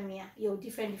wo hwemia ye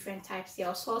different types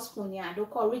ya sauce spoon ya do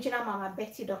call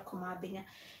originalmamabetty.com abenya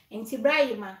nti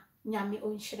Brahima nyame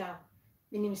onhyira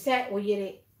minim se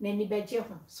oyere nani beje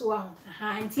ho so ahu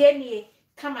nti enie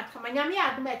kama nyame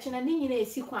adom a china ni nyina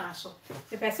esi kwa so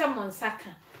pepese mo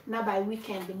nsaka na by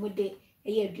weekend mo de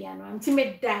eye aduano nti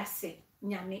me dase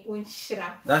nyame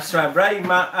onhyira that's right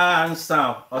Brahima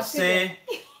answer o say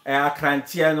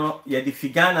akrantie no ye di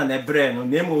figana na bre no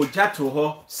nemo ojato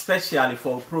ho specially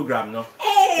for program no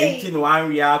nti no wan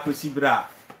ria akosibra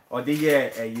or the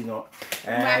year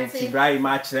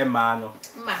Brahima Chremano.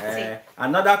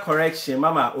 Another correction,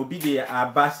 Mama Obidi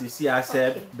Abbas is here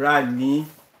said brand new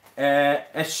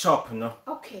a shop no.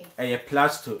 Okay. A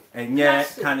plaster and yeah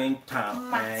Canning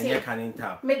Town. Canning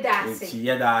Town. Medasi.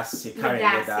 Yedasi, carry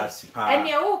Yedasi. And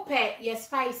your ope your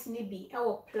spice nibi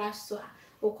our plaster.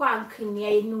 Okwa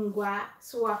nkinya nungwa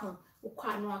so aho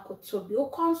okwa no akotobi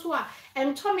okonso a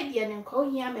entomi de ne nko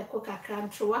hia meko kakra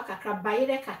ntrowa kakra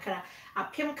bayire kakra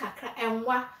apem kakra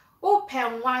enwa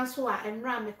open so a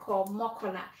enra meko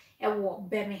mokola ewo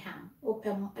Birmingham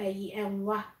open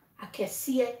enwa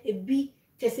akese ebi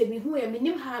tese bi hu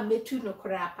eminim ha metu no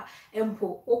korapa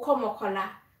empo okomokola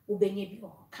ubenye bi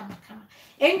ho kama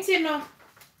enti no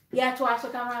ya to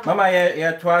aso kama mama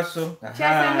ya to aso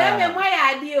chese meme mo ya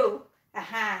ade o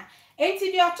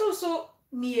enti di oto so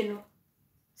mienu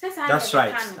that's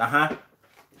right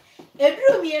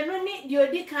ebru mienu ni di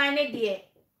odi kan ne de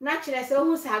na kire se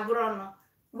hu sagro no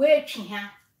we twi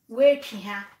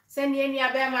ha se ne enu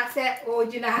abema se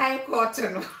ogina high court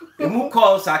no emu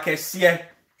calls akese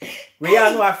we ya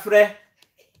no afre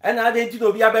ena ade nti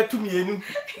do bi abetu mienu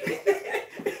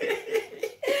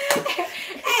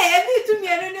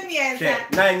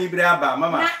na ni bre aba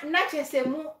mama na chese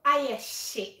mu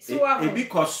ayehye so wa ebi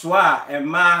koso a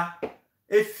ema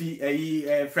efi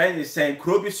friend is saying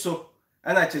krobi so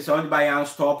ana chese on by an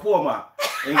stop o ma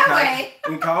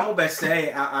nka mo be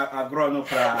say agro no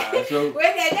pra so we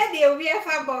dey we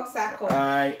fa box akọ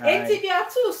enti bi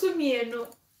otu su mienu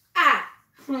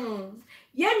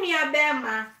yemi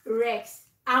abema Rex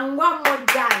anwa mo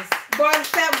dance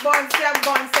bonsem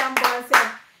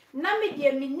na me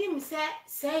de minim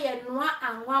se ye noa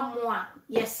anwa mo a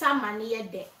ye sama ne ye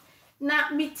de na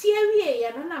metie wie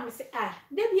ye no na me se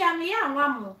de bia me ya anwa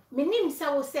mo minim se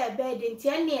wo se be de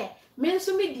ntie ne me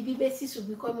nso me di bi besi so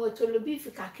bi ko me otolobi fi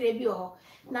kakra bi ho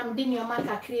na me de ne o ma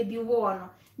kakra bi wo no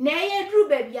na ye dru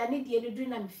ba bia ne de ne dru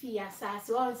na me fi asase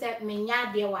won se me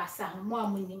nya de wa asa ho mo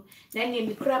amunim na ne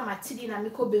mi kura matidi na me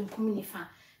ko benkum nifa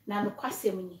na no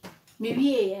kwasem ni me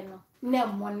wie ye no na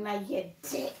mo na ye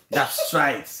de that's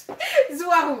right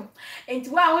zuwa enti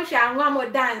wa ho hwa anwa mo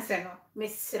dance no me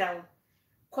srawo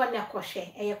kona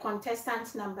koshe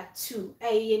contestant number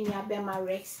 2 ni abema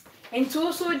Rex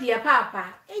enti so de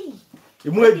papa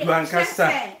emu edu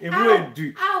ankasa emu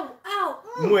edu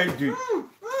mu edu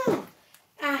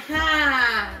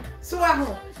so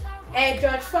aho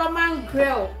George Foreman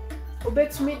grill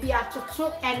obetumi di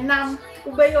atoto enam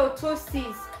obeye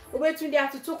toasties obetumi di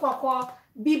atoto kokko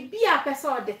bibia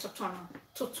pesa ode toto no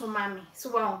toto mami so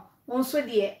won onso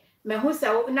de me hu se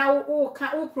na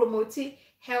wo promote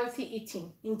healthy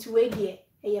eating into we de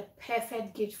a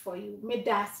perfect gift for you me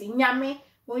dasi nyame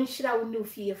wonhira wo no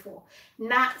fiefo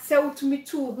na se utumi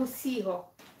tu hu si ho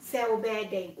se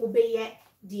obeden obeye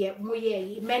de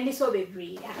moye meni so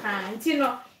bebre aha nti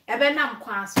no ebe nam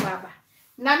kwa so aba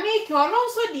na me ke ono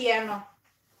so de no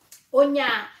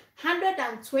onya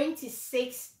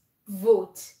 126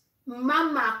 vote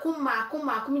mama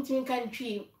kuma mitimi kan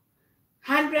twi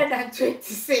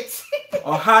 126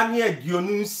 ohani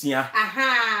adionunsia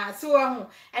aha so ho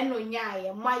eno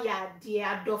nyaaye maya de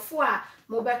adofo a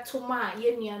mobetoma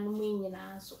ye nuanu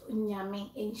nyina so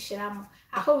nyame enhyiram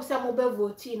aho se mobe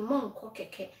vote in monko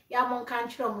keke ya monka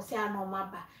nkyere mo se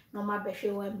anomaba no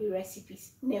mabehwe wan bi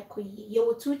recipes na ekoyi ye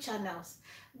wo 2 channels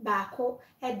baako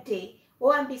ede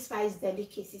OMB Spice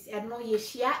Delicacies and no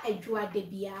yeshia edwa de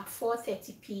bia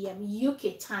 4:30 p.m.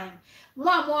 UK time.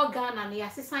 More Ghana na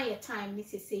yasesa your time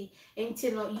this is say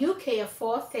until UK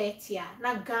 4:30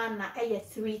 na Ghana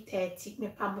 3:30 me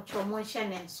pamocho mo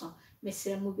hyenenso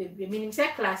mesere mu bebre minim say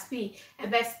class B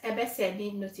ebe send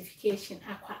notification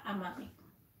akwa amame.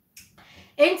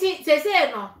 Enti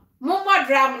say no Mumo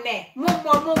drum ne.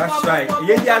 Mumo. That's right.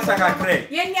 Yeni asaka kre.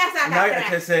 Na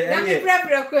kese enye.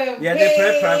 Yeah, the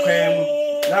prepare kwem.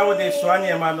 Now the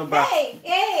swanya manu ba.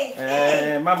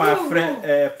 Mama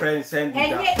friend send you.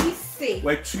 Enye ise.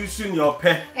 We choosing your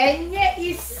pet. Enye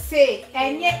ise.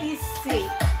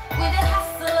 With a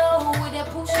hustle, with a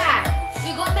push. We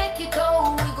gon' make it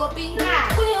go, we gon' be. We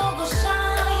all go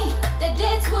shine. The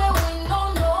dates where we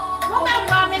don't know. Mama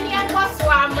mama ni akwa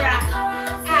swamra.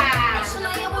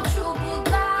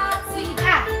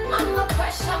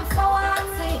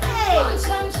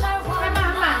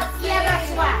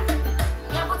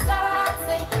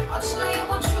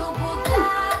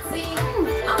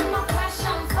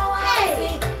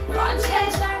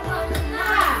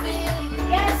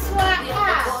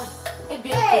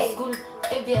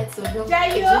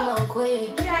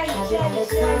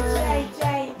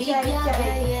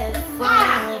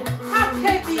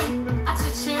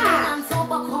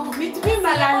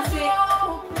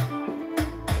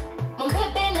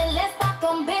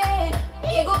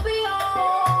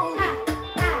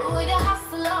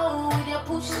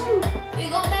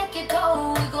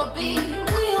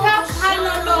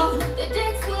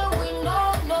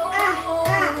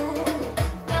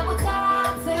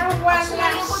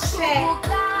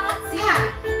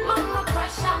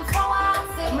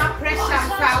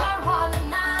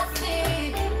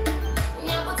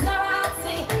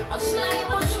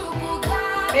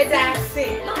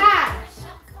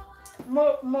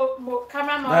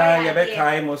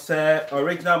 Mo say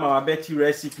original Mama Betty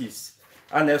recipes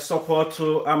and a support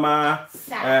to ama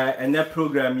and a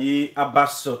program ye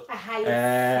abaso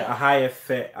a high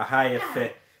effect.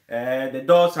 The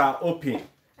doors are open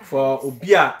for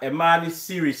Ubia a man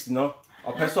series no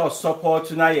or person support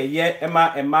to na ye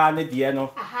Emma a man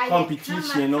no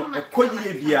competition no a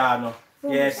biano.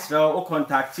 Yes, so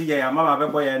contact ye mama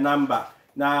boy number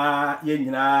na ye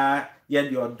na ye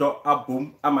your dog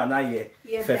abum amanaye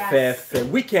fe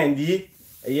weekend ye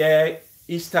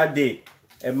Easter day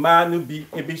a man will be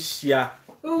a bishia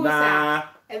na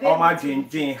oma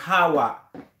drin hawa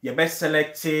your best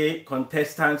selected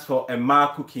contestants for a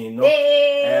mar cooking no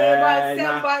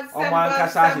oma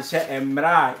kasa she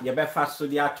emra your best fast so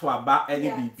dia to aba any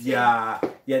bibia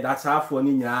that's how for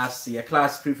ni nyase a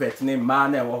class prefect name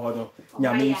man e wo ho no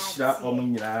nyame hira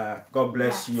omunyira. God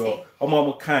bless you omo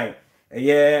mo kind.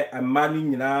 Yeah, a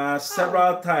man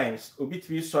several times.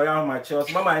 Obitwi so ya ma chels.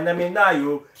 Mama na me na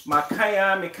yo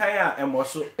makaya and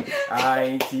also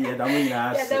nti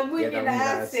edamunyina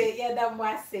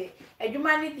ase.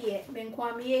 Adwuma ne de me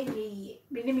nkwame ye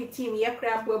me ni team ye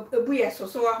kra ebu ye so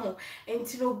ho.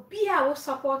 Nti no bia wo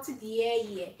support de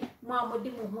ye mo amode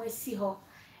mo ho asi ho.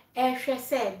 Ehwe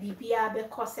se bibia be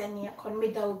kose ne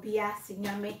economy da obia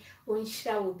sinyame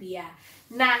onhira obia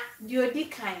na diodi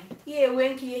kan ye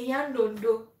wenki ye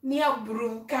yandondo ni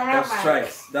abrum karama.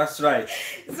 That's right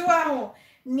so aho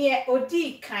ne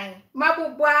odi kan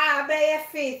mabobwa be ye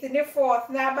faith ne fourth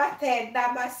na ba third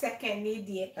na ba second ni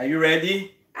die. Are you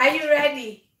ready?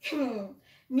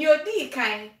 Ni odi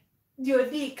kan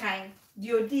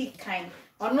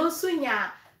ono so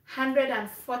nya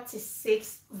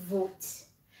 146 votes.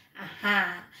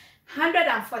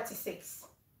 146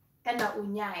 and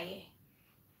unyaye.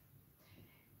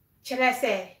 Shall I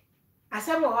say,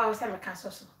 asamo ho say me kaso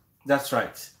so. That's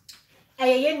right.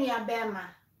 Ayeye nua bema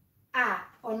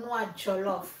onwa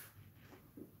jollof.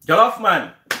 Jollof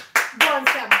man.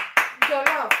 Bonsam,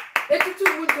 jollof, etutu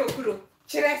mutokuro,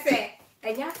 chirese,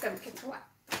 enyasam ketwa.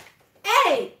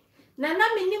 Hey, nana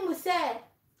minimu se,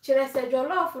 chirese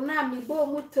jollof na mi bo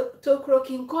mutokuro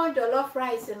king corn jollof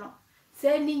rice no.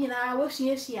 Se ni nyina wo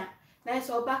hia na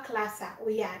so ba class a wo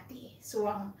ya de.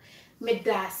 So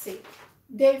medase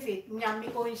David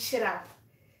nyame onhira.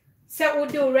 Se wo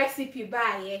do recipe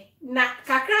baaye na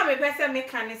kakra me pese me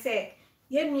kan se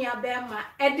ye nua ba ma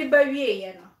ede ba wie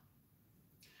ye no.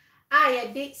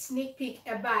 Ye de sneak peek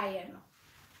e baaye no.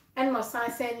 And no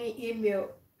san send email.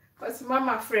 Cause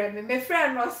mama friend me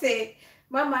friend no say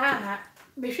mama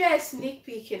me share sneak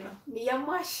peek no. Me ya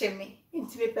mo ahye me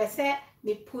nti me pese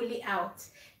me pull it out.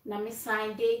 Na me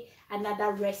sign day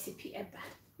another recipe eba.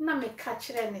 Na me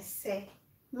kachire ne say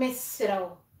me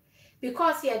sraw.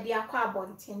 Because ye dia kwa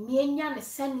bonten me enya ne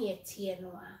sane etie no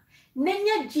a.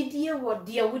 Nenya gidie wo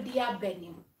dia wodi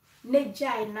abanim. Ne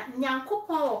jai na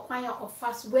nyankopon wo kwan ya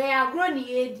ofas where agro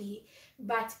ne edi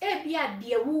but ebia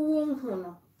dia wuwu hu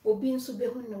no obi nso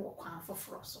behu ne wo kwan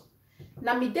foforo so.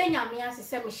 Na me denya me ase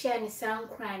se me share ne san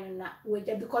kran na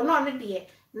weja because no ne de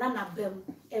na na bam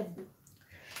ebu.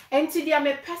 Enti dia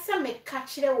me pesa me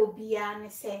kachire obi a ne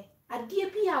se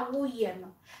ade bia wo ye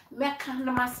no meka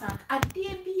na masan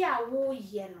ade bia wo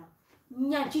ye no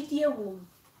nya gidie wo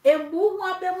embu hu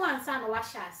abemu ansa na wa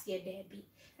sha ase de bi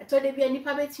eto de bia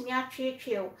nipa betimi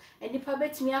atwetwe o nipa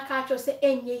betimi aka atwo se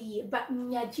enye yie ba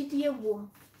nya gidie wo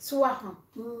so aho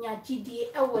nya gidie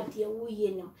ewo de wo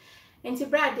ye no enti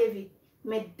bra David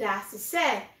me da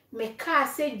se me ka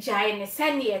se jai ne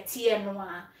sane etie no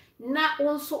a na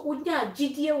onso unya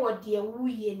gidie wo de wo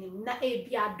ye nim na e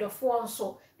bia adofo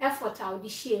onso effort out the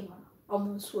shame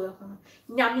omunso ehunu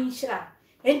nyame nhira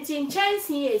enti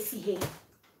nchansi esi he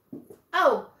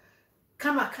oh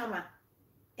kama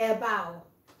eba o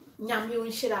nyame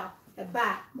nhira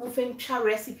eba mo fem twa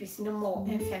recipes no mo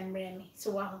enfemre me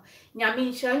so wa ho nyame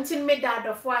nhira enti me da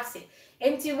adofo ase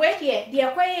enti we de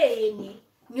kwaye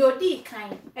ni odi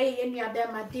kan eye nua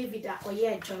bema David a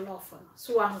oye jollof no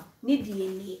so wa ho ni die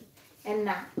ni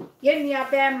enna ye nua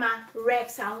bema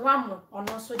Rex anwamo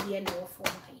ono so de na wo fo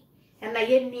ena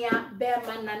ye nua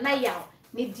bema na yaw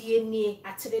ni die ni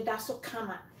atreda so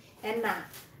kama ena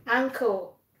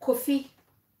uncle Kofi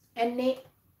ene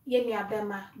ye nua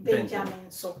bema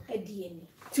Benjamin so edie ni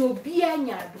ti obi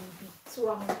anya bibi so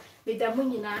wa ho be da mo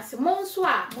nyina se mo nso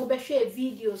a mo be hwe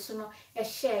videos no e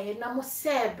share na mo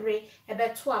sebre e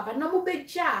beto aba na mo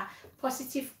beja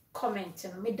positive comment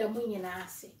no me da mo nyina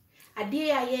ase ade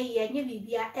ya ye nye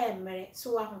bibia emere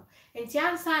so wa ho enti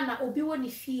ansa na obi woni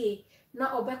fie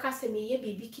na obeka se me ye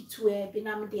bibi kitua bi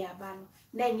na me de aba no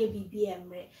na nye bibi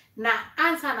emere na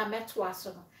ansa na meto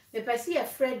aso no me pese ye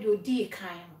Fred odi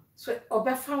kan no so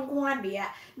obefa nko ade ya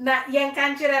na ye nka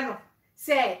nkire no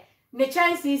se ne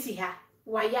chance isi ha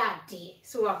wa ya ade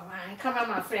so wa kama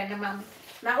my friend mama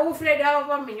na o Fred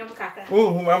awo me nyom kakra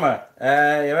mama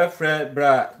ye Fred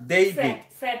bra David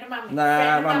Fred mama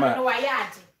na mama no wa ya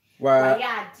ade wa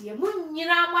ya ade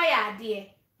munyina ma ya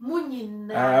ade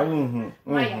munyina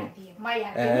ma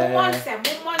ya ade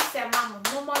mo monse mama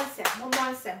mo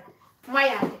monse ma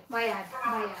ya ade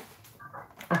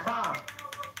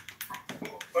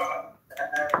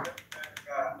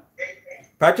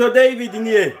Pacho David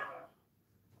nie.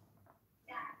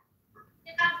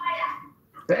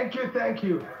 Thank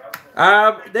you.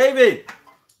 David.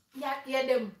 Yeah,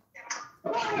 them.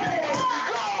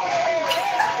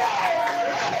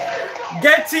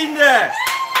 Get in there.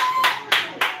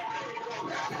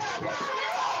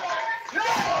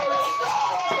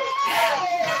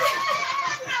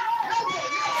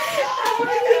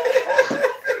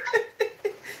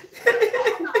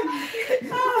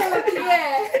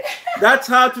 That's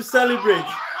how to celebrate.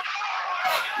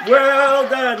 Well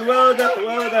done.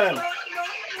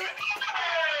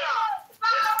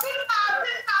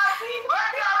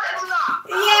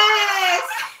 Yes.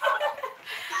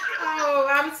 Oh,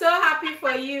 I'm so happy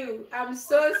for you. I'm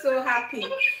so happy.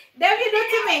 David,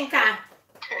 what you mean, ka?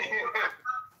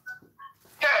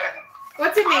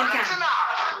 What you mean, ka?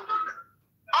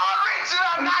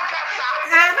 Original Nakasa.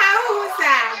 Who's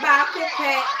that?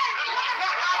 Bakupe.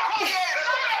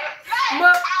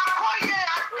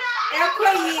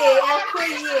 Ekoye.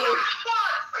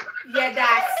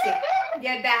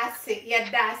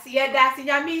 Yadasi.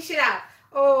 Yamishira.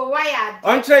 Oh, why are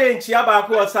Onche nchia ba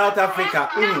ko South Africa.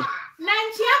 Na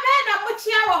nchia be na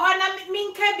muchia wo ho na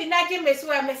minka bi na je meso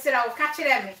a mesira wo ka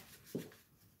kire me.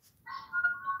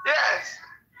 Yes.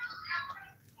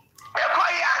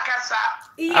 Ekoye akasa.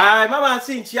 Ai mama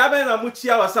si nchia be na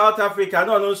muchia wo South Africa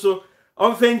no so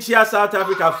onfe nchia South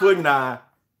Africa fo nyina.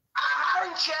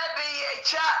 Anche de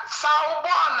cha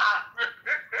saubona.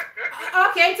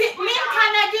 Okay, me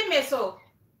Canada me so.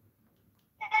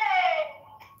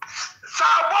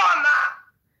 Sabona.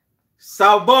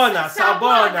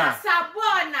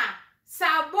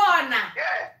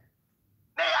 Yeah.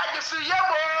 They are just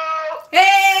yebo.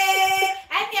 Hey,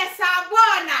 and yes,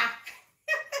 Sabona.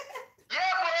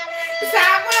 Yebo.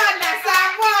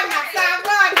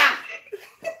 Sabona.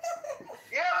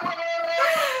 Yebo.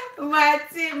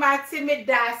 Mati, me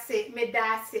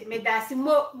dasi,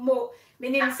 mo.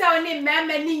 Menim se oni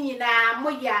mema ni nyina mo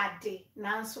yade.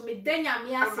 Nanso me danya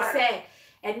me ase se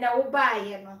na wo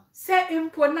baaye no. Se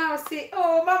impo na se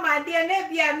oh mama de na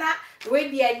bia na we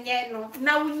de enye no.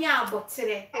 Na wunya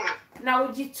abotere. Na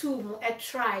wugitu mu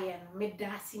try no. Me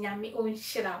dasi nyame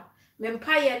onhira. Me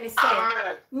mpaye ne se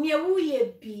nye wuye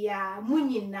bia mu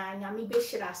nyina nyame be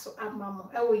hira so amamo.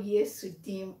 Ewo Yesu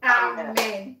dim.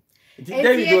 Amen.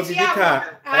 David will be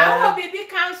bika. Ah, bibi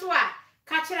kan so a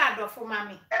ka kira adofo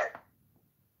mami.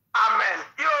 Amen.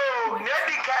 Yo,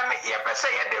 Nedi can ye pese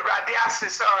ye de radiasi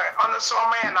so on the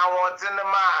summer and awards in the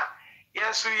ma.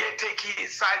 Yes, we take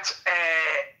such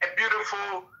a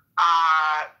beautiful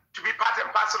to be part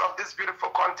and parcel of this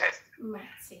beautiful contest.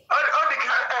 Merci.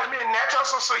 I mean, net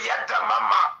also so yet the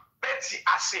mama Betty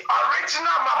I say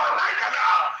original mama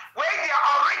Nakana. Where the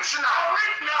original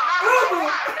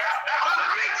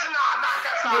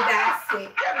Nakasa.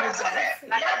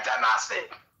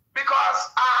 Because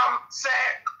say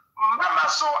mama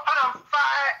so I'm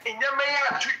fire in your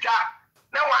mayor Twitter.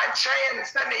 No one chain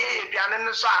stand the in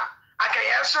the sun. I can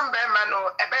answer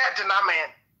Bemano a bad dynamic.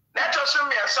 Let us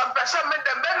assume some person met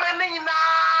the Bemen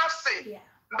nasty.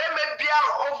 Bemen Bial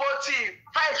over tea,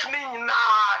 5 nina,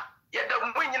 yet the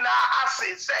winner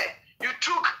assay say you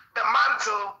took the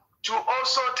mantle to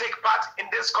also take part in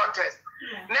this contest.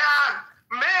 Now,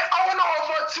 may own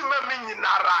over to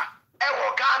Meminara,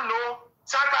 Ewogano,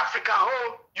 South Africa,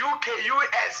 UK,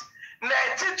 US.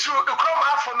 Neti to come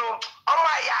out for no, oh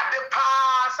my yeah, the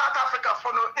South Africa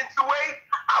for no into way.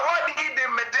 I want to eat the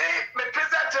me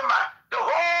present the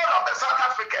whole of the South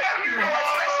Africa,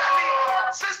 especially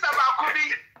Sister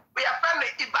Makudi. We are friendly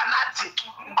Ibanati.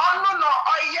 Oh no,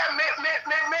 oh yeah, me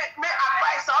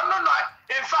advice. Oh no.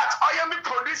 In fact, oh yeah, me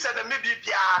producer the maybe.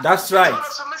 That's right.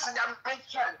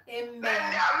 Amen.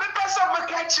 Me person me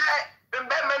catch it.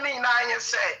 Many nine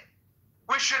say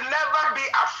we should never be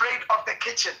afraid of the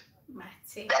kitchen.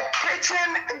 The kitchen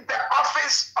is the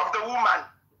office of the woman.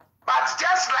 But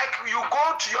just like you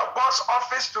go to your boss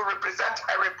office to represent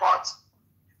a report,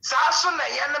 so soon a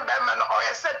young woman or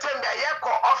a certain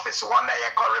office one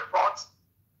report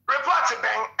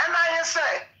bang, and I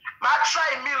say, my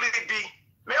try me be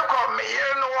make me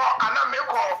no and I make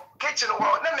kitchen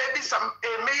wall, then maybe some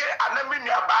me and a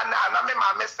mini banana and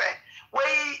I may say, we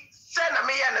send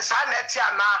me and a son at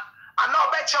Tiana, and no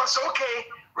bet you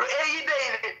okay. So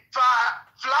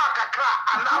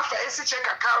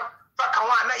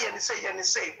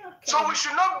we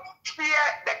should not fear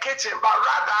the kitchen, but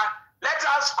rather let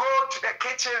us go to the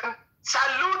kitchen,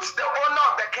 salute the owner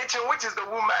of the kitchen, which is the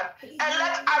woman, and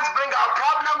let us bring our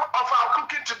problem of our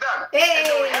cooking to them. And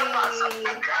they will help us.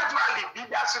 And gradually,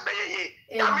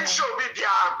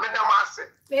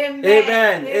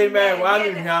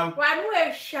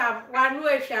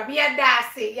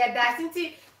 Amen.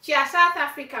 Chia South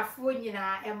Africa for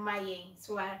nyina emma yen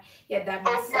so ya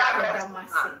damasi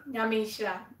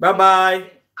nyamisha. Bye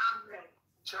bye.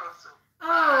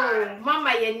 Oh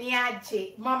mama ye ni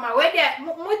aje mama we de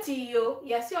muti yo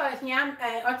yesi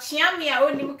ochia me a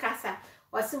onim kasa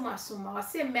osimo asuma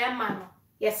osi mema no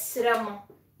yesrem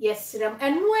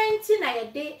enu enti na ye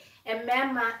de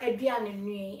mema aduane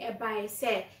nui e bai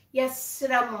se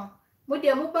yesrem mo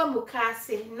de mo ba mu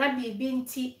kase na bibi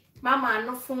nti mama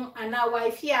anofum ana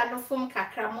wife anofum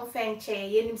kakra mo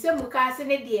fenche yenim se mukase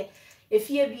ne de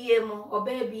efie biye mu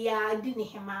oba bia di ne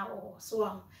hema o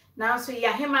so na so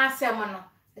ya hema asem no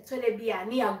etole bia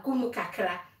ne agum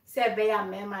kakra se be ya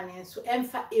mema ne so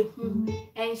emfa ehu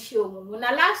enhye omumu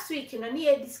na last week no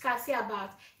ne discuss about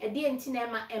e de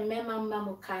ntinema emema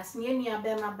mamukase ne nua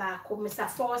bema ba ko Mr.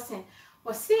 Forcing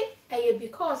o se eye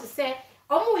because se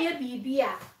omo ye bibia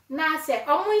na se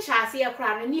omo nhyase ye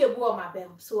kra no ne ebu o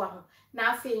mabem so ho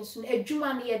na afi nso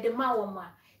adwuma no ye de ma wo ma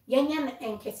yenye no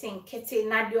enkete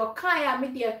na de okan ya me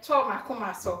de to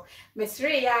makoma so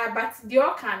mesre ya but de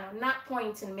okan no na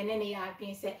point in menene ya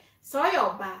adwen so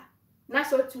your ba na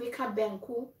so to make a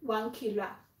benku 1 kilo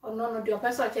ono no de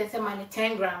opeso che mani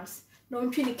 10 grams no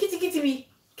ntwi kiti bi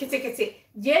kiti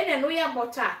je no ya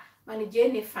bota mani je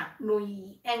ne fa no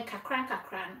yi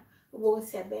enkakran no wo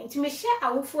se be ntimi hye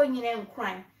awofo nyina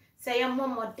nkran say your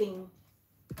momo ding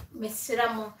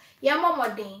mesramo ya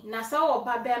momodin na sa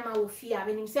oba bema wo fi a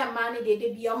benim se ma ne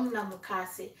de bia na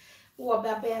mukase wo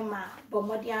ba bema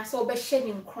bomodian so be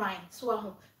shenim crime so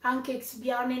aho pancakes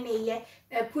bia ne ye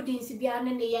puddings bia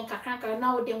ne ye nkakranka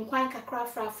na wo de nkwan kakra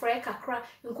fra kakra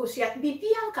nkosua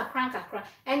bibia nkakranka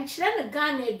enkyere ne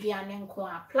Ghana aduane nko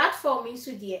a platform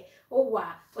isu de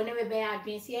owa one me be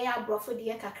adwen se ya brofo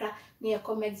de kakra ne ye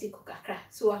ko Mexico kakra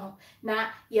so aho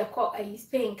na ye ko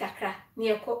Spain kakra ne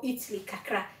ye ko Italy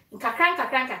kakra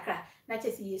nkakranka na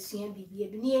chesi yesua bibia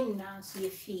bi ne nyina nso ye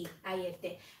fie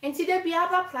ayede enti de bia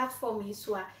ba platform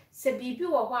isu a se bibi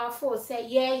wo ho afo se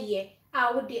ye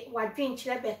a wo de wadwen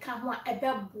kyerɛ bɛka ho a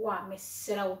ɛbɛboa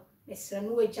mesrɛw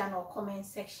no agya no comment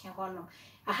section ho no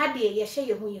aha de ye hye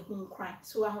ye hu nkran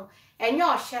so aho enye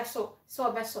ohye so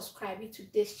obe subscribe to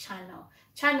this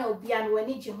channel bia no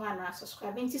wani gye ho ana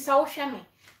subscribe nti sa wo hwɛ me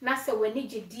na se wani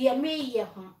gye die me ye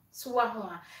ho so aho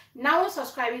a na wo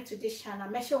subscribe to this channel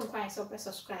me hye nkran so obe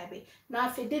subscribe na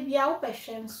afi de bia wo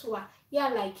behwɛ nso a ya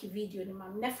like video ni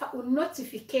mam nefa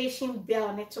notification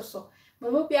bell ne to so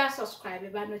Momo be a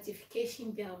subscribe by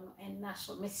notification bell no and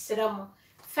naso mesramo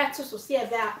feto so se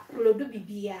be upload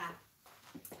bibia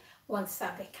one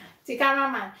sabeka ti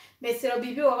cameraman mesro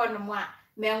bibi wo hono mo a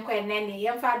me enko enene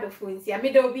ye fa do phone sia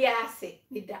me da obi ase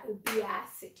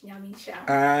nyame nsha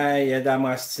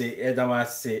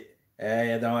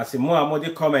yedamase mo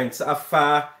amodi comments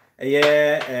afa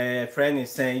friend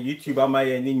is saying YouTube ama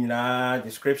ye ni nyina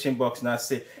description box na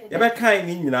say ye be kan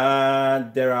ni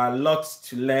nyina there are lots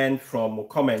to learn from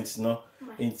comments no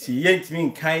nti ye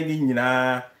ntimi kan ni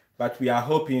nyina but we are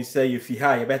hoping say if you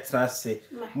have ye better say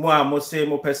mo say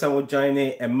mo person will join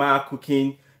a ma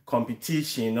cooking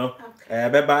competition no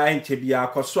beba enche bia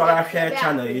akoso ara hwe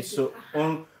channel yi so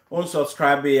on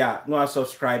subscribe ya no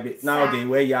subscribe now they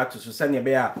way ya to so send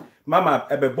be ya mama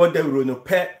ebe bode ro no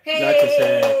pe na to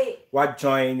say what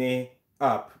joining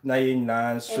up na yin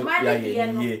na so ya ye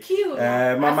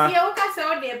mama afia o ka say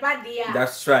o de ba dia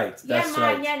that's right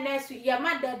ya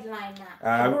ma deadline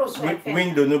na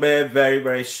window no be very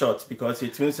very short because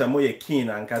it means am ye keen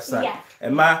and kasa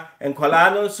ma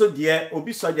enkola no so de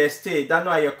obi suggest that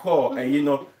no aye call you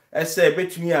know ese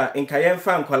betumi a nkaye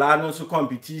mfa nkola no so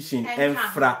competition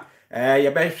enfra ye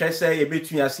be hwe se ye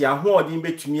betumi ase ahoodin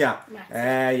betumi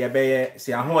a ye be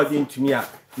se ahoodin tumi a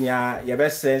nia ye be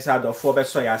sense adofo be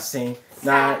so ya sen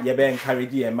na ye be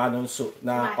encourage ye ma no so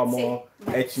na omo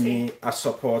etumi a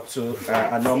support to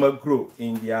a normal grow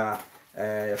in their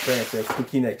friends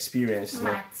cooking experience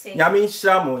no nyame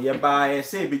nhyiramo ye ba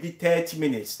say be di 30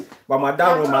 minutes ba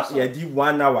madaroma ye di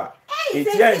 1 hour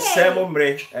it's here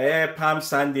semomre Palm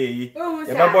Sunday yi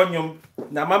ye ba bonyum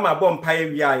na mama bom pae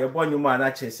wi a ye bonyum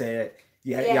ana chese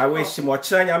ya wish mo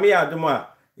kira nyame ya adom a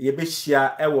ye be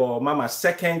hia ewo mama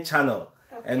second channel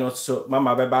and also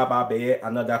mama be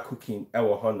another cooking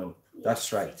ewo honum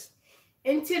that's right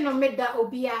enti no meda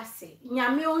obi ase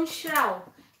nyame onhyira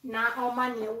na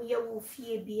omane wo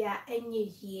fie bia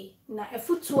enye yie na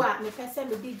efutu a me pese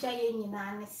me digya ye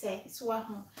nyina ne se so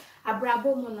aho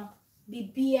abrabo mu no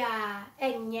bibia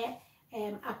enye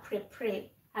aprepre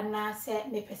ana se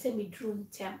me pese me drum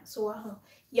tem so aho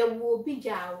ye wo obi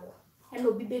jawo ena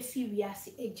obi be fi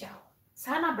wiase ejawo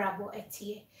sana brabo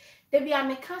etie de bia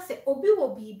me ka se obi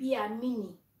wo bibia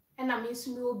mini ena me nso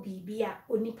me wo bibia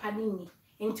onipa ni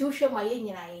nti wo hwe ma ye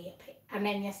nyina ye pe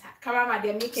ananya sa kama ma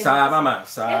de make sa mama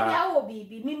sa e bia wo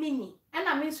bibi mimini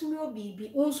ena me nso me wo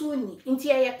bibi unso ni nti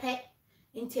ye pe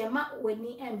nti ma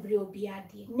wani embre obi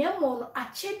ade na mo no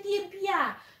achedie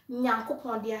bia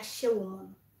nyankopon de ahye wo mu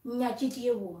nya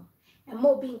gidie wo ma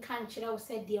obi nka nkyere wo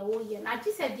se de wo ye na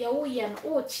agi se de wo ye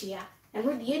no o chia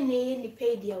eno de ne ni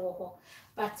pe de wo ho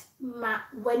but ma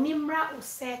wani mra o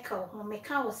circle ho me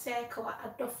ka o circle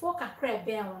adofo kakra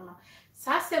be wo no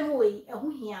sa asem we ehu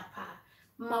hia pa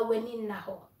ma wani na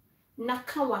ho na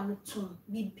ka wa no tum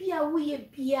bibia wo ye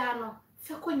bia no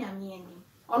fe ko nyame ani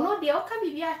ono de o ka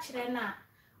bibia kire na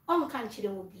on kan kire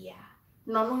wo bia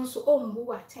no no nso o mbu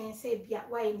wa tense bia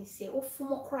wa ni se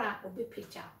ofumo kra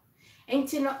obepeja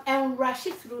enti no en rush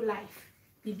through life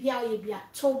bibia ye bia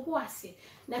tobo ase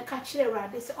na ka kire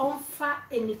rade se onfa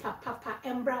enipa papa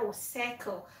embra wo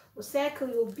circle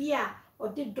yo bia o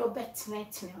de do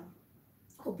betnetne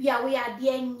obi a we ade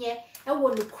enye e wo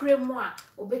no kremu a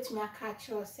obetumi aka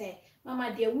kire se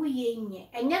mama de wo ye enye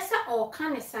enye se o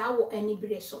kan sa wo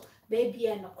anibire so baby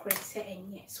e no krese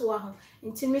enye so aho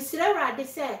nti misire rade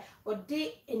se o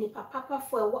de enipa papa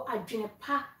fo e wo adwene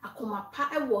pa akoma pa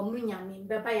e wo no nyame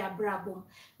beba ya brabom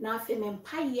na afi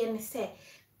mempa ye ne se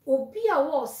obi a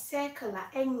wo circle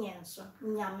a enye nso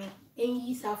nyame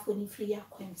enyi safo ni free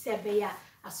akwem se be ya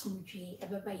asomdwe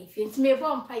ebeba ye fi ntime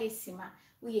bo mpa yesima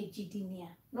wo ye gidinia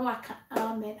no aka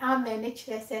amen amen ne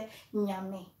kire se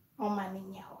nyame oma ne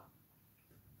nya ho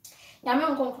nyame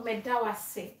nkonko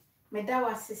meda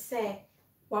wase se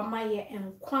wamaye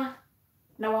enkwa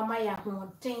na wamaye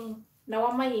ahoden na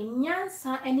wamaye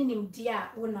nyansa ene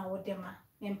nimdia wo na wodema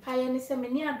empaye ne se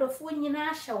meni adofo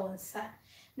nyina ahya wonsa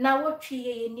na wotwe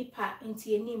ye nipa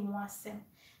nti eni mu asem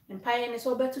empaye ne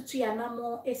so betutu ya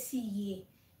namo esiye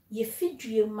ye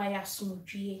fidue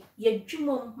mayasumdue ye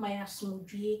dwumom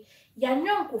mayasumdue ya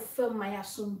nyonko fam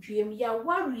mayasumdue ya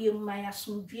warie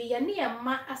mayasumdue ya ne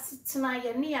ma asetena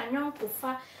ya ne ya nyonko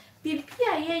fa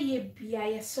bibia ye bia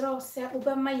ye sro se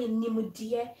obema ye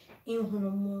nimudie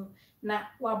enhunumu na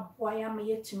waboa ya ma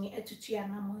yetumi atutu ya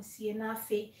namo sie na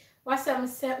afi wasam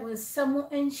se unsamu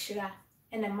enhira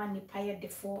ene manipa ye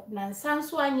defo na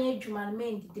nsanso anya adwuma na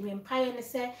mendidi mempaye ne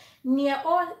se ne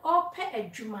ope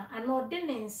adwuma ana ode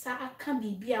ne nsa aka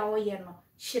bibia oye no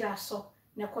hira so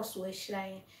ne koso ahira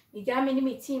ye mija me ni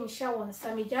me team hya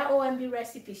wonsa mija OMB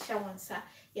recipe hya wonsa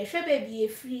ye hwe baby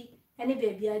efri ene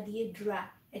baby ade edura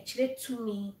ekire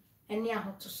tumi ene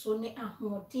ahotoso ne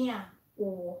ahoden a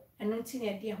wo eno nti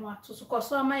ne de ho atoso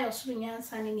koso amayo suru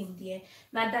nyansa ne nimde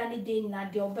na dani de na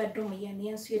de obedom ye ne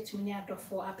enso yetumi ne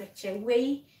adofo abeche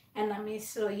wei ena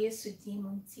meso Yesu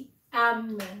dimunti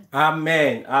amen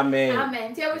amen amen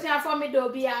amen tie we for me do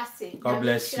bi ase God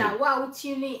bless you wa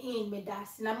tune in me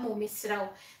das na mo mesra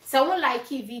so won like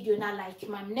video na like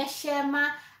mam ne share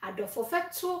ma adofo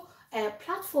feto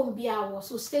platform bia wo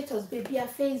so status baby a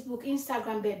Facebook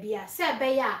Instagram baby a se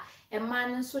be ya e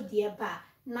man so de ba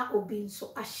na obi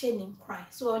nso ahye ne nkran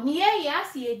so ne ye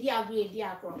ase edi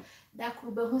agro da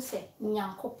kruba hu se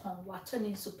nyankopon wato ne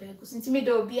nso pegu sinti me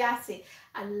do obi ase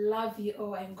I love you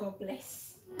all and God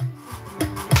bless.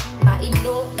 I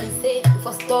know me say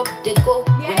for stop they go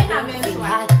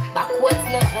hard backwards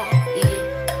never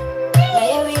my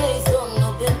area is on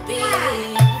no baby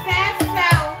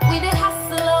we dey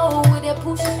hustle we dey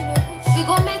push we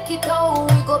go make it all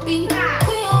we go be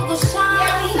we all go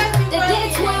shine the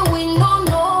days when we know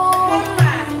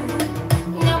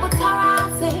never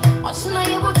tarate watching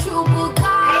you go true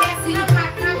Bugatti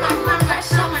I'm a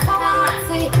fresh on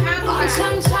party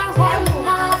watching Charon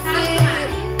nothing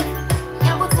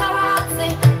never tarate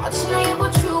watching you go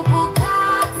true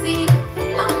Bugatti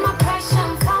I'm a fresh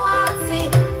on party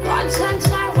watching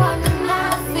Charon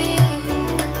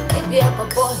nothing it be up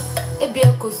a boy it be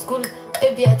a school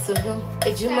it be a to him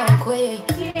it you man kwe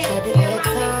try to get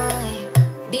time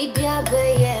be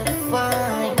a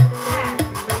fine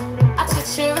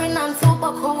cheering on top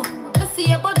of home, let's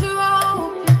see about the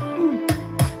road.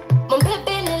 Mon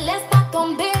bébé ne laisse pas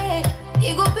tomber,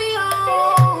 il go be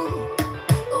on.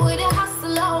 We the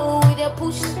hustle, we the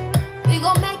push, we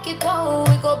go make it all,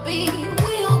 we go be,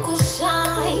 we all go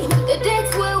shine. The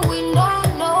dates where we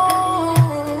don't know.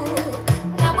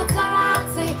 Now what's I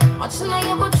watching I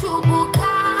about true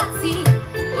Bugatti,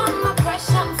 mama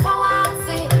pressure for what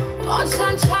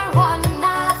watching Charon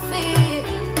nothing.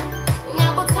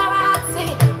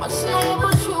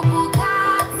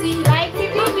 Like the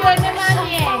video the man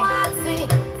here.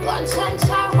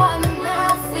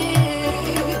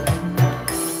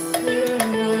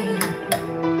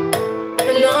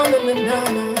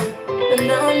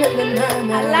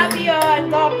 I love you all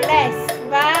and God bless.